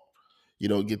along. You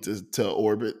don't get to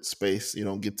orbit space. You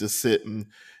don't get to sit and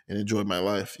enjoy my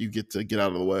life. You get to get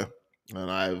out of the way.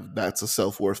 And that's a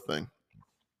self-worth thing.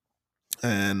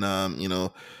 And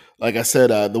like I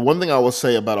said, the one thing I will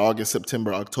say about August,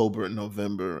 September, October, and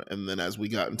November, and then as we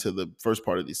got into the first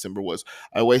part of December, was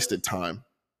I wasted time.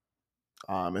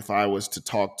 If I was to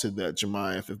talk to that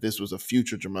Jemiah, if this was a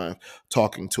future Jemiah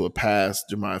talking to a past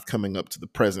Jemiah coming up to the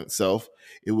present self,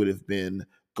 it would have been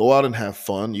go out and have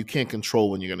fun. You can't control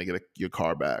when you're going to get your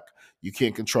car back. You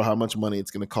can't control how much money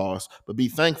it's going to cost, but be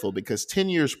thankful because 10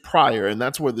 years prior, and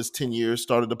that's where this 10 years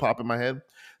started to pop in my head.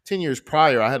 10 years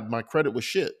prior, my credit was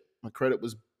shit. My credit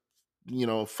was,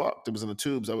 fucked. It was in the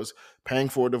tubes. I was paying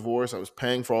for a divorce. I was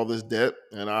paying for all this debt.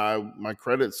 And my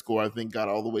credit score, I think, got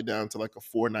all the way down to like a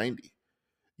 490.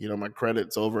 My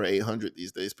credit's over 800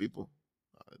 these days, people.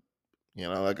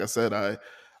 Like I said,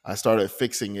 I started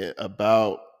fixing it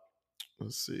about,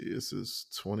 let's see, this is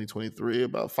 2023,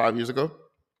 about 5 years ago.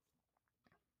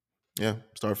 Yeah,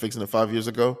 started fixing it 5 years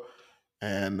ago.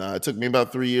 And it took me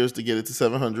about 3 years to get it to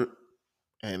 700.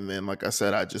 And then, like I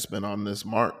said, I just been on this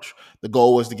march. The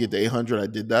goal was to get to 800. I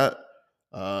did that.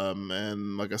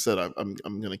 And like I said, I'm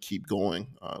going to keep going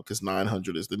because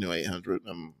 900 is the new 800.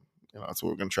 That's what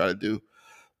we're going to try to do.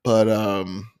 But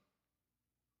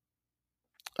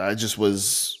I just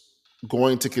was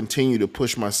going to continue to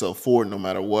push myself forward no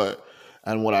matter what.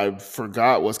 And what I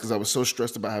forgot was because I was so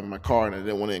stressed about having my car and I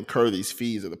didn't want to incur these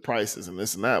fees or the prices and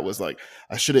this and that, was like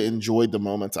I should have enjoyed the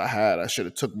moments I had. I should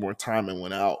have took more time and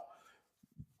went out.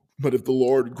 But if the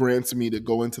Lord grants me to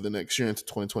go into the next year, into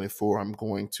 2024, I'm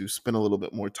going to spend a little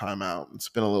bit more time out and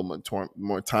spend a little bit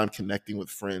more time connecting with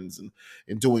friends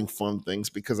and doing fun things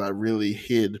because I really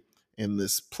hid in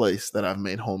this place that I've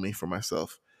made homey for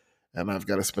myself. And I've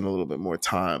got to spend a little bit more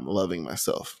time loving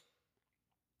myself.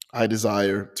 I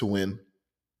desire to win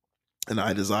and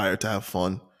I desire to have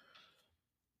fun.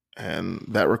 And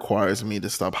that requires me to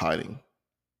stop hiding.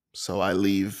 So I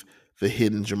leave the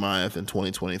hidden Jemiah in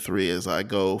 2023 as I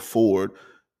go forward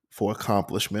for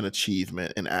accomplishment,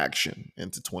 achievement, and action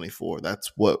into 24.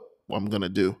 That's what I'm going to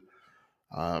do.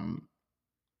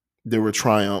 There were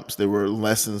triumphs. There were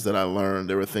lessons that I learned.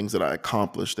 There were things that I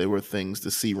accomplished. There were things to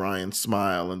see Ryan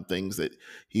smile and things that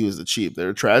he was achieved. There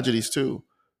are tragedies too.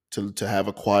 To have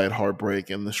a quiet heartbreak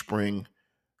in the spring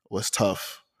was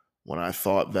tough when I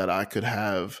thought that I could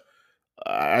have.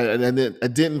 I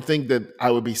didn't think that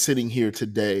I would be sitting here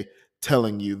today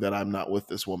telling you that I'm not with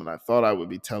this woman. I thought I would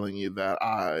be telling you that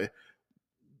I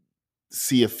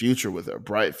see a future with her, a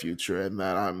bright future, and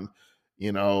that I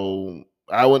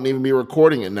wouldn't even be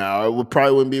recording it now.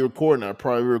 Probably wouldn't be recording. I'd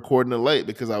probably be recording it late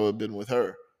because I would have been with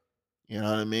her. You know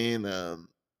what I mean? I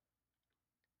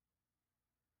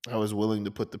was willing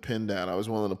to put the pen down. I was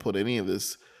willing to put any of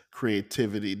this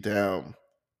creativity down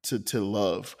to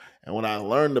love. And what I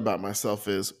learned about myself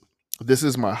is this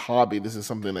is my hobby. This is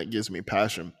something that gives me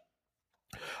passion.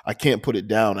 I can't put it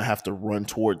down. I have to run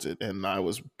towards it. And I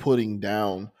was putting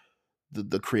down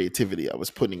the creativity. I was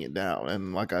putting it down.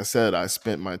 And like I said, I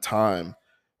spent my time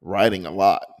writing a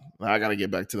lot. I got to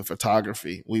get back to the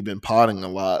photography. We've been potting a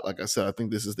lot. Like I said, I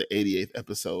think this is the 88th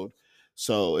episode.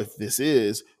 So if this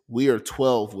is, we are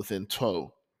 12 within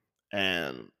tow.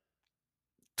 And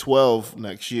 12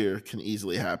 next year can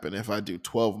easily happen if I do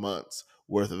 12 months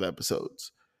worth of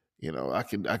episodes. I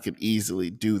could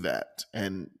easily do that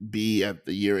and be at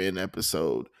the year end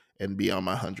episode and be on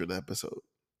my 100th episode.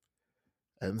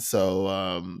 And so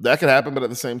that could happen, but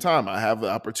at the same time, I have the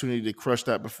opportunity to crush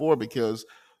that before because,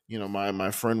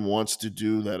 my friend wants to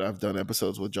do that. I've done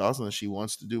episodes with Jocelyn. She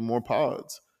wants to do more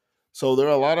pods. So there are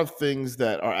a lot of things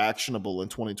that are actionable in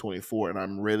 2024, and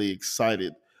I'm really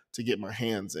excited to get my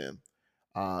hands in.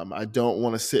 I don't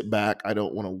want to sit back. I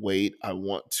don't want to wait. I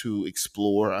want to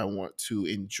explore. I want to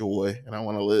enjoy, and I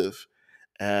want to live.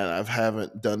 And I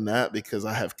haven't done that because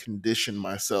I have conditioned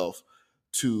myself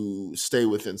to stay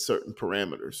within certain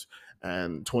parameters.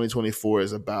 And 2024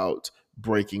 is about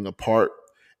breaking apart,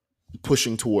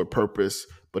 pushing toward purpose,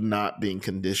 but not being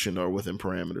conditioned or within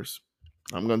parameters.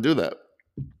 I'm going to do that.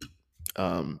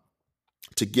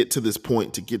 To get to this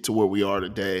point, to get to where we are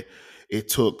today, it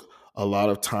took a lot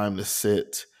of time to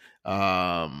sit.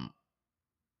 To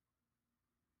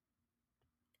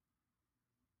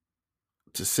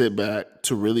sit back,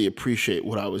 to really appreciate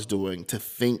what I was doing, to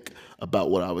think about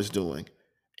what I was doing,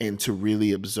 and to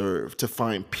really observe, to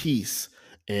find peace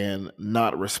and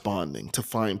not responding, to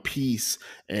find peace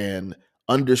and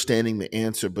understanding the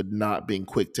answer, but not being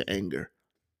quick to anger.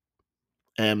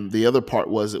 And the other part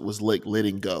was it was like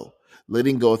letting go.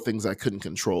 letting go of things I couldn't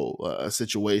control. A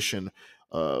situation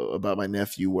about my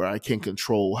nephew where I can't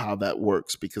control how that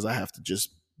works because I have to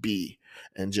just be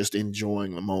and just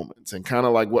enjoying the moments. And kind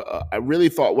of like what I really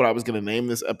thought what I was going to name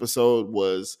this episode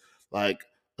was like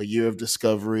a year of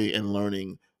discovery and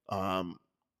learning, um,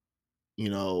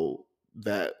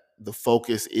 that the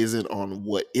focus isn't on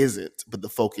what isn't, but the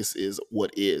focus is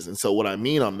what is. And so what I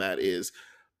mean on that is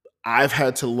I've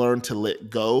had to learn to let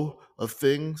go of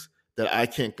things that I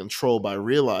can't control by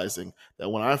realizing that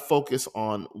when I focus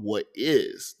on what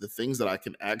is, the things that I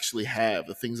can actually have,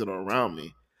 the things that are around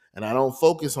me, and I don't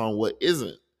focus on what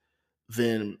isn't,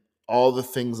 then all the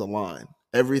things align.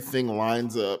 Everything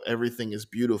lines up, everything is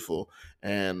beautiful,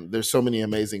 and there's so many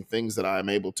amazing things that I'm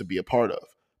able to be a part of.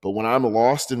 But when I'm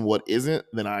lost in what isn't,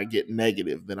 then I get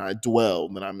negative, then I dwell,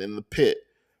 then I'm in the pit,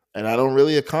 and I don't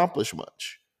really accomplish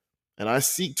much. And I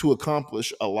seek to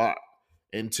accomplish a lot.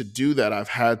 And to do that, I've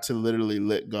had to literally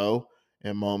let go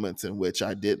in moments in which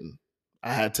I didn't.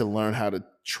 I had to learn how to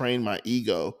train my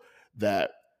ego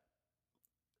that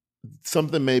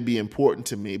something may be important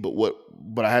to me,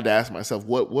 but I had to ask myself,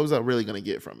 what was I really going to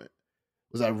get from it?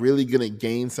 Was I really going to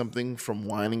gain something from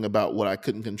whining about what I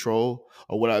couldn't control,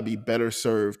 or would I be better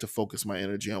served to focus my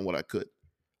energy on what I could?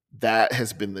 That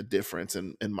has been the difference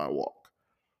in my walk.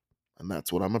 And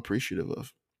that's what I'm appreciative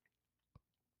of.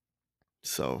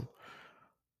 So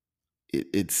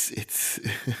it's it's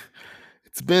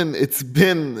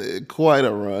been quite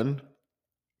a run.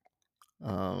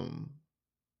 Um,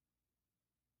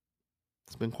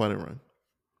 it's been quite a run.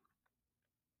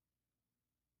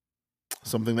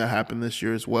 Something that happened this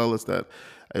year as well is that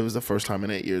it was the first time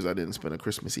in 8 years I didn't spend a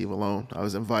Christmas Eve alone. I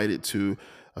was invited to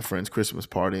a friend's Christmas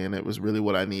party, and it was really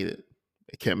what I needed.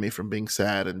 It kept me from being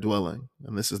sad and dwelling.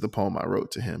 And this is the poem I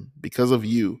wrote to him. Because of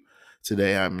you,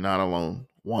 today I'm not alone,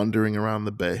 wandering around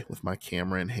the bay with my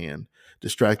camera in hand,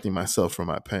 distracting myself from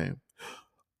my pain.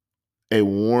 A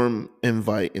warm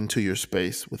invite into your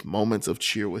space with moments of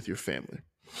cheer with your family.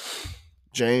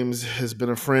 James has been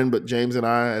a friend, but James and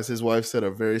I, as his wife said,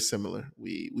 are very similar.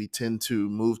 We tend to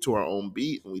move to our own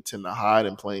beat, and we tend to hide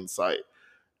in plain sight.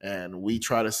 And we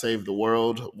try to save the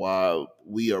world while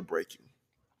we are breaking.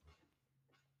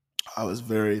 I was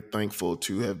very thankful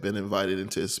to have been invited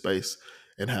into his space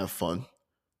and have fun.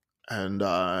 And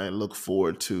I look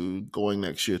forward to going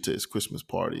next year to his Christmas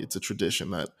party. It's a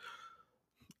tradition that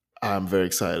I'm very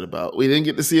excited about. We didn't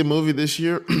get to see a movie this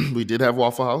year. We did have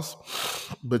Waffle House,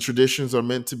 but traditions are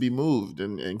meant to be moved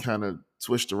and kind of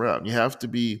switched around. You have to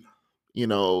be,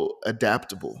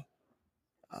 adaptable.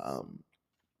 Um,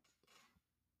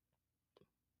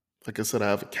 like I said, I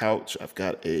have a couch. I've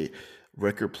got a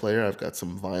record player. I've got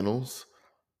some vinyls,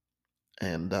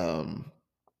 and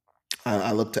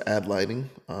I look to add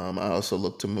lighting. I also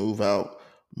look to move out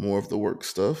more of the work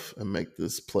stuff and make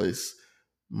this place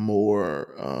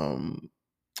more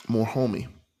homey,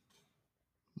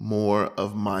 more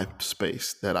of my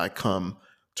space that I come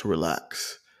to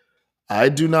relax. I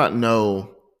do not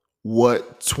know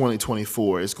what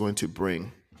 2024 is going to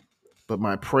bring, but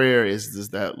my prayer is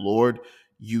that, Lord,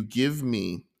 you give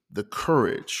me the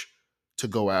courage to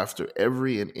go after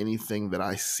every and anything that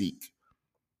I seek.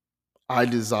 I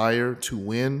desire to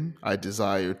win. I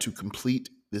desire to complete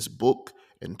this book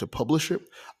and to publish it.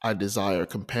 I desire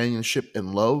companionship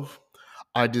and love.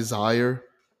 I desire,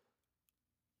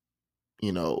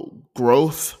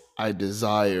 growth. I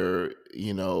desire,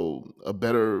 a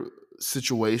better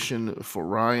situation for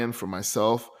Ryan, for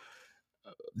myself,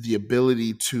 the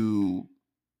ability to,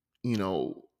 you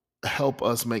know, help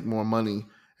us make more money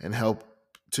and help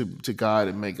to guide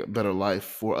and make a better life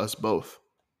for us both.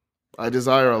 I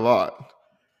desire a lot,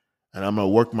 and I'm gonna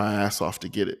work my ass off to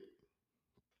get it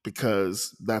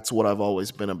because that's what I've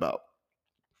always been about.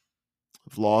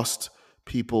 I've lost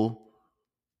people,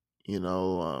 you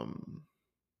know,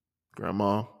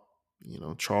 grandma,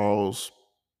 Charles.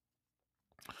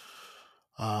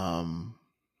 Um,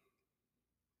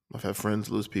 I've had friends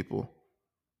lose people.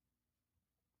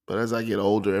 But as I get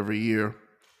older every year,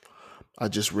 I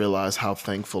just realize how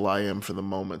thankful I am for the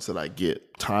moments that I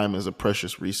get. Time is a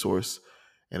precious resource,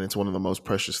 and it's one of the most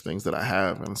precious things that I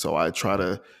have. And so I try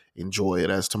to enjoy it.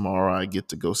 As tomorrow I get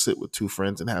to go sit with two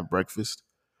friends and have breakfast.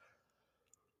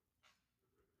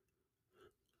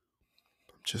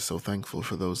 I'm just so thankful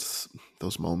for those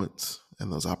moments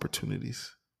and those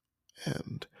opportunities.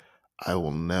 And I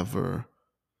will never,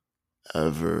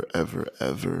 ever, ever,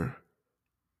 ever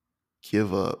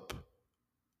give up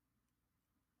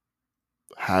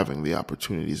having the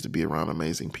opportunities to be around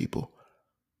amazing people.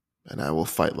 And I will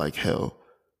fight like hell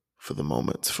for the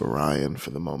moments for Ryan, for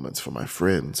the moments for my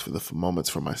friends, for the moments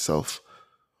for myself,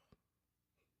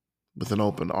 with an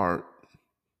open heart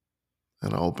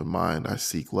and an open mind. I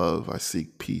seek love. I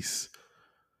seek peace.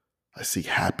 I seek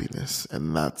happiness.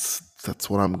 And that's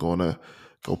what I'm going to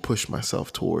go push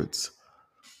myself towards.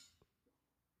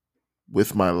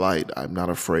 With my light, I'm not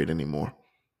afraid anymore.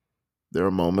 There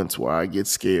are moments where I get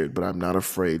scared, but I'm not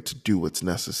afraid to do what's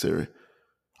necessary.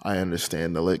 I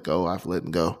understand to let go. I've let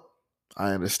go.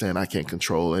 I understand I can't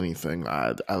control anything.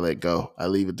 I let go. I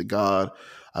leave it to God.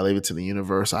 I leave it to the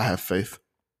universe. I have faith.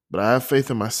 But I have faith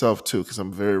in myself too, because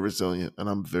I'm very resilient and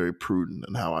I'm very prudent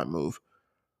in how I move.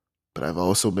 But I've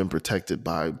also been protected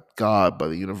by God, by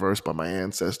the universe, by my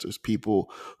ancestors,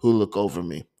 people who look over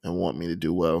me and want me to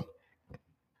do well.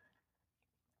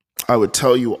 I would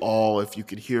tell you all, if you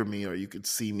could hear me or you could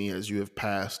see me as you have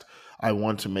passed, I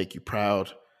want to make you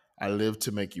proud. I live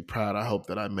to make you proud. I hope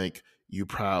that I make you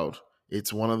proud.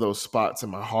 It's one of those spots in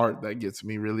my heart that gets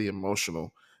me really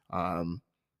emotional,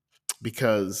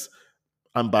 because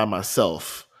I'm by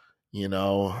myself. There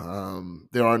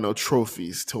are no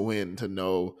trophies to win, to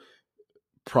no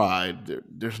pride.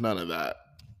 There's none of that.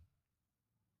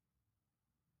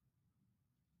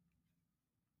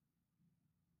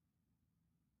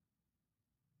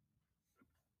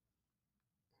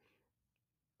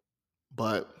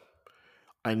 But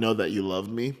I know that you love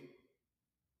me.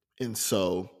 And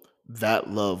so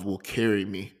that love will carry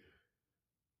me,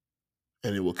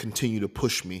 and it will continue to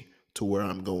push me to where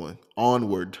I'm going.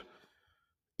 Onward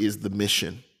is the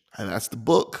mission. And that's the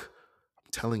book.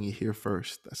 I'm telling you here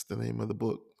first. That's the name of the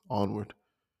book. Onward.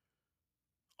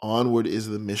 Onward is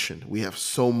the mission. We have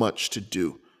so much to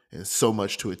do and so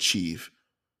much to achieve.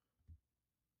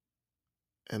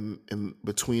 And in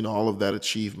between all of that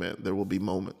achievement, there will be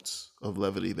moments of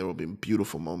levity. There will be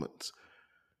beautiful moments.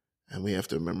 And we have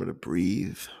to remember to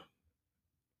breathe.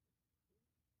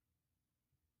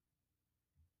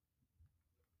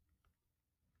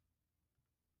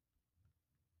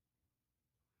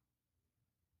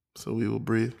 So we will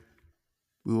breathe.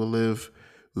 We will live.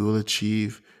 We will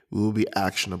achieve. We will be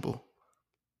actionable.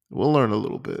 We'll learn a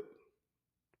little bit.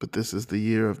 But this is the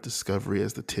year of discovery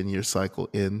as the 10-year cycle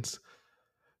ends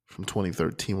from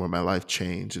 2013, where my life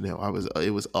changed. And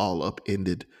it was all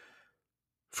upended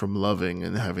from loving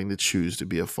and having to choose to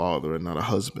be a father and not a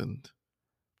husband.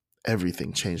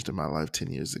 Everything changed in my life 10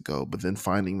 years ago. But then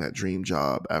finding that dream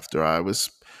job after I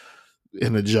was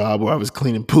in a job where I was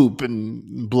cleaning poop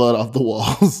and blood off the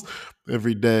walls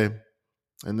every day.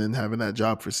 And then having that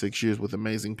job for 6 years with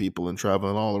amazing people and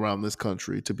traveling all around this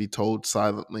country, to be told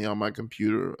silently on my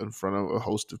computer in front of a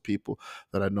host of people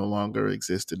that I no longer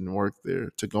existed and worked there,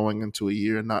 to going into a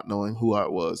year not knowing who I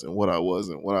was and what I was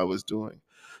and what I was doing,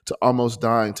 to almost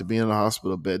dying, to being in a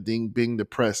hospital bed, being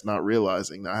depressed, not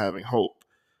realizing, not having hope,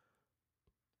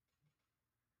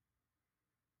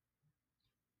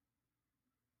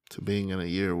 to being in a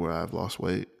year where I've lost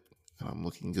weight and I'm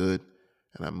looking good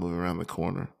and I'm moving around the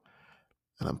corner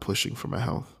and I'm pushing for my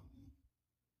health.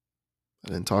 I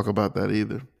didn't talk about that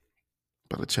either,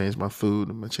 but I changed my food.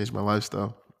 I'm gonna change my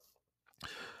lifestyle,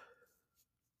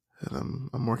 and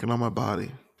I'm working on my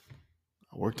body.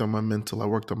 I worked on my mental. I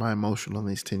worked on my emotional in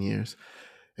these 10 years,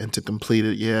 and to complete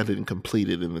it, yeah, I didn't complete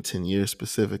it in the 10 years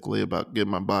specifically about getting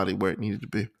my body where it needed to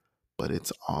be, but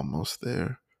it's almost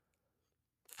there.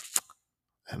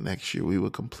 And next year we will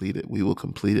complete it. We will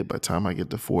complete it by the time I get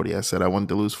to 40. I said I wanted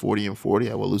to lose 40 and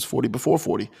 40. I will lose 40 before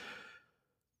 40.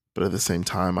 But at the same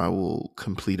time, I will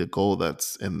complete a goal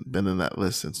that's been in that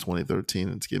list since 2013.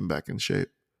 And it's getting back in shape.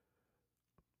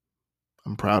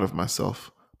 I'm proud of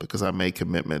myself because I made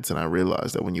commitments, and I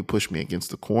realized that when you push me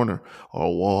against a corner or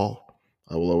a wall,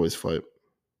 I will always fight.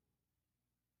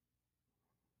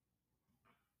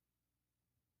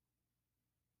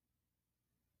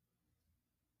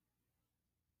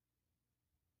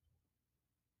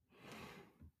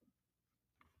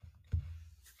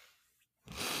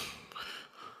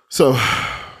 So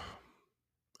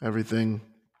everything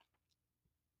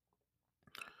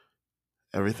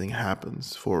everything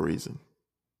happens for a reason.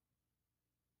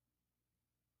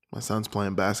 My son's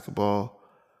playing basketball.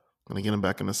 I'm gonna get him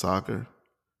back into soccer.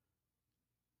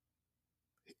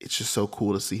 It's just so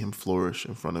cool to see him flourish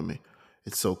in front of me.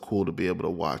 It's so cool to be able to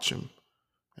watch him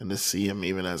and to see him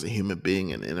even as a human being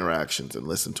in interactions and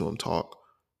listen to him talk.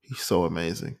 He's so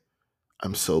amazing.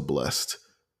 I'm so blessed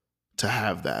to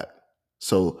have that.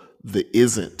 So the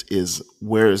isn't is,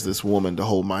 where is this woman to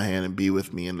hold my hand and be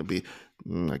with me and to be,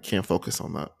 I can't focus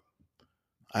on that.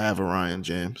 I have Orion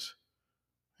James,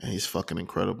 and he's fucking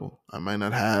incredible. I might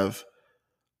not have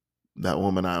that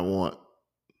woman I want.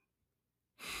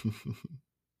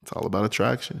 It's all about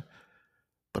attraction.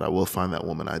 But I will find that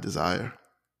woman I desire.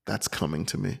 That's coming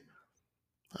to me.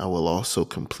 I will also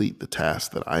complete the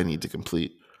task that I need to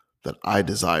complete that I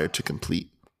desire to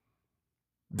complete.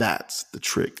 That's the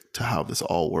trick to how this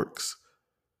all works.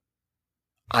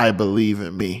 I believe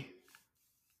in me.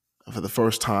 And for the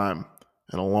first time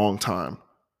in a long time,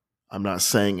 I'm not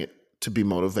saying it to be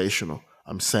motivational.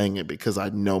 I'm saying it because I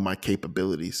know my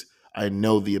capabilities. I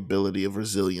know the ability of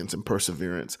resilience and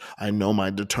perseverance. I know my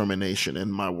determination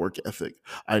and my work ethic.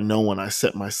 I know when I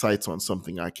set my sights on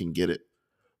something, I can get it.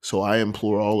 So I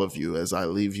implore all of you as I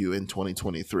leave you in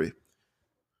 2023,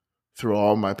 through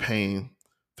all my pain,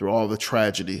 through all the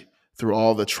tragedy, through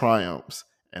all the triumphs,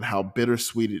 and how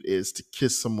bittersweet it is to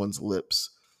kiss someone's lips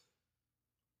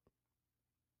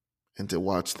and to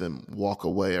watch them walk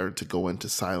away or to go into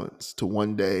silence, to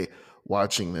one day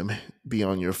watching them be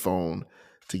on your phone,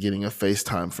 to getting a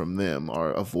FaceTime from them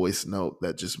or a voice note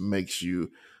that just makes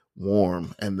you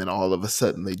warm. And then all of a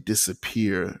sudden they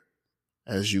disappear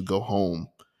as you go home,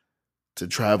 to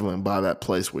traveling by that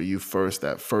place where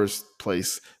that first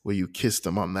place where you kissed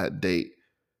them on that date,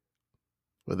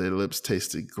 where their lips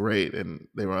tasted great and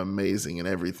they were amazing and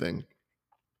everything,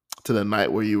 to the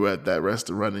night where you were at that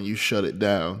restaurant and you shut it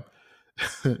down,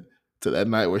 to that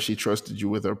night where she trusted you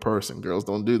with her purse. And girls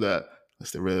don't do that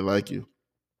unless they really like you.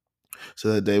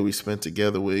 So that day we spent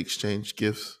together, we exchanged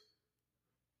gifts.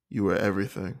 You were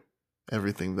everything,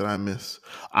 everything that I miss.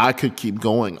 I could keep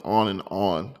going on and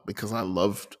on because I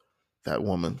loved that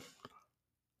woman.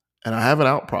 And I haven't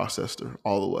out processed her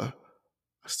all the way.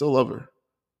 I still love her.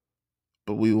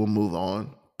 But we will move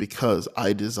on because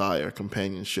I desire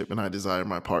companionship and I desire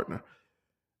my partner.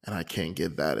 And I can't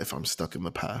get that if I'm stuck in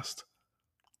the past.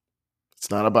 It's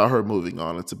not about her moving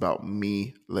on. It's about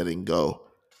me letting go.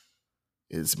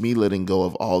 It's me letting go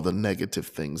of all the negative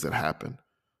things that happen,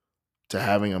 to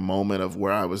having a moment of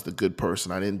where I was the good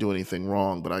person. I didn't do anything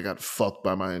wrong, but I got fucked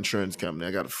by my insurance company.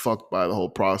 I got fucked by the whole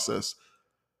process.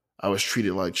 I was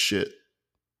treated like shit,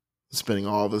 spending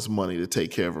all this money to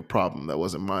take care of a problem that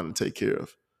wasn't mine to take care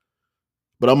of.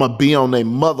 But I'm going to be on their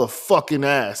motherfucking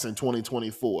ass in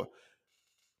 2024.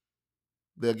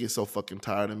 They'll get so fucking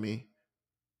tired of me.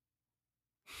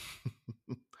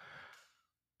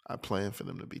 I plan for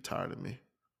them to be tired of me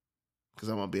because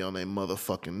I'm going to be on their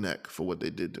motherfucking neck for what they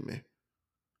did to me.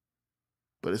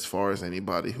 But as far as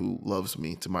anybody who loves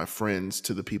me, to my friends,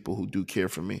 to the people who do care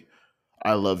for me,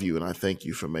 I love you and I thank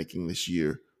you for making this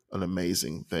year an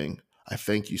amazing thing. I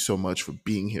thank you so much for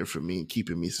being here for me and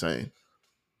keeping me sane.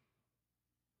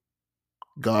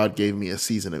 God gave me a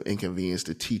season of inconvenience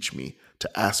to teach me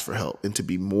to ask for help and to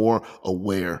be more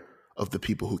aware of the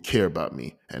people who care about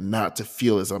me, and not to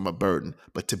feel as I'm a burden,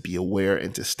 but to be aware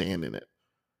and to stand in it.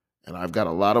 And I've got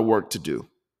a lot of work to do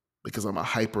because I'm a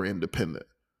hyper independent,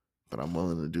 but I'm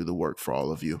willing to do the work for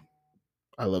all of you.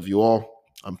 I love you all.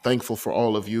 I'm thankful for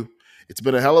all of you. It's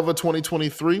been a hell of a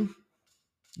 2023.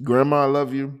 Grandma, I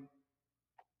love you.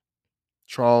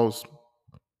 Charles,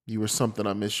 you were something.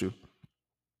 I miss you.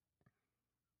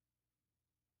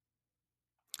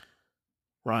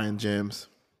 Ryan James,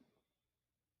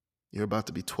 you're about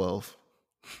to be 12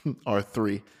 or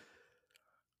 3.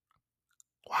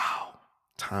 Wow.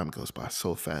 Time goes by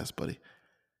so fast, buddy.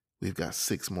 We've got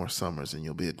 6 more summers and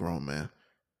you'll be a grown man.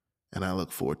 And I look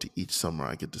forward to each summer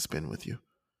I get to spend with you,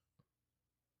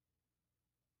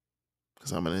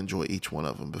 because I'm going to enjoy each one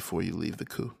of them before you leave the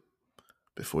coop,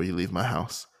 before you leave my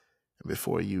house, and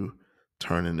before you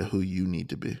turn into who you need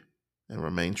to be and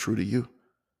remain true to you.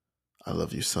 I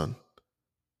love you, son.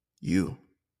 You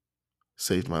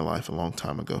saved my life a long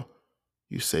time ago.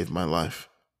 You saved my life.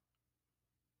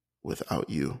 Without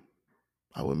you,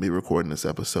 I wouldn't be recording this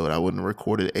episode. I wouldn't have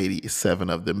recorded 87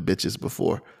 of them bitches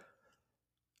before.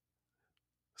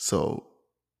 So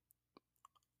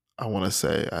I want to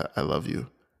say I love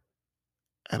you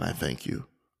and I thank you,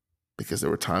 because there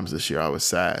were times this year I was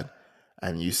sad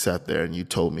and you sat there and you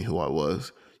told me who I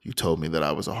was. You told me that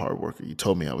I was a hard worker. You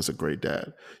told me I was a great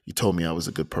dad. You told me I was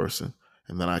a good person,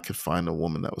 and then I could find a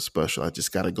woman that was special. I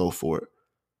just got to go for it.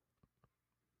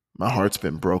 My heart's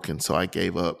been broken, so I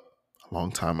gave up a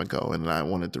long time ago, and I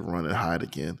wanted to run and hide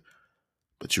again.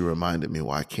 But you reminded me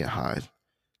why I can't hide.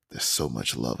 There's so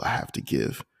much love I have to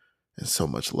give and so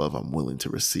much love I'm willing to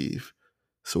receive.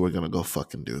 So we're going to go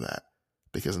fucking do that,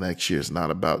 because next year is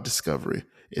not about discovery.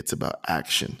 It's about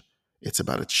action. It's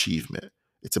about achievement.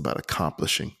 It's about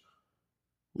accomplishing.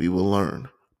 We will learn,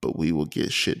 but we will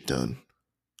get shit done.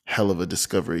 Hell of a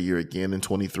discovery year again in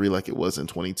 23 like it was in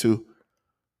 22.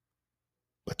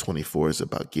 But 24 is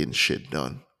about getting shit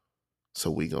done. So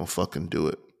we gonna fucking do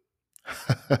it.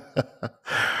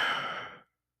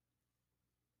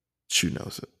 Chu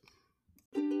knows it.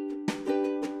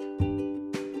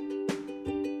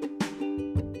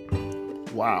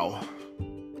 Wow.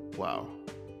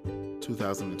 2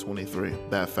 2023.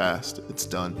 That fast. It's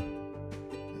done.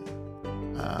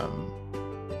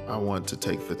 I want to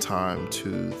take the time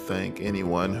to thank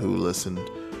anyone who listened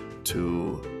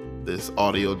to this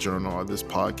audio journal or this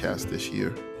podcast this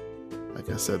year. Like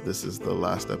I said, this is the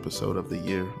last episode of the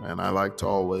year, and I like to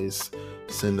always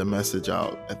send a message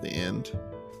out at the end.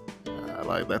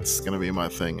 That's going to be my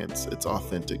thing. It's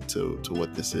authentic to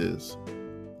what this is.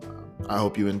 I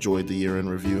hope you enjoyed the year in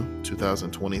review,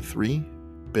 2023.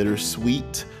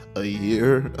 Bittersweet, a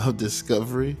year of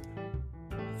discovery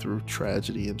through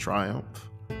tragedy and triumph.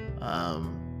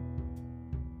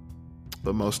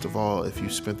 But most of all, if you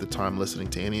spent the time listening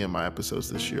to any of my episodes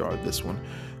this year or this one,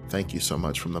 thank you so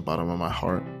much from the bottom of my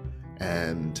heart.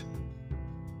 And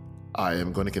I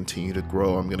am going to continue to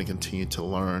grow. I'm going to continue to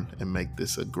learn and make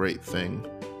this a great thing.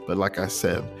 But like I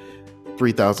said,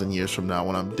 3,000 years from now,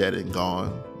 when I'm dead and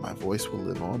gone, my voice will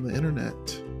live on the internet.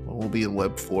 It won't be in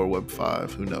Web 4, Web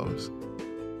 5, who knows?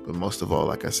 But most of all,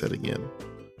 like I said again,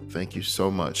 thank you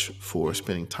so much for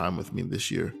spending time with me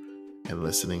this year and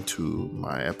listening to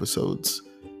my episodes.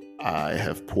 I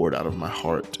have poured out of my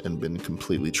heart and been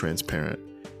completely transparent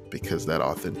because that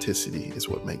authenticity is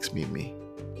what makes me me.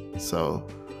 So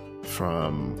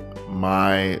from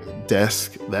my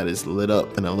desk that is lit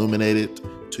up and illuminated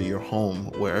to your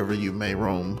home, wherever you may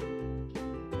roam,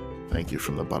 thank you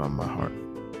from the bottom of my heart.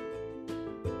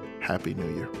 Happy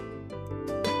New Year.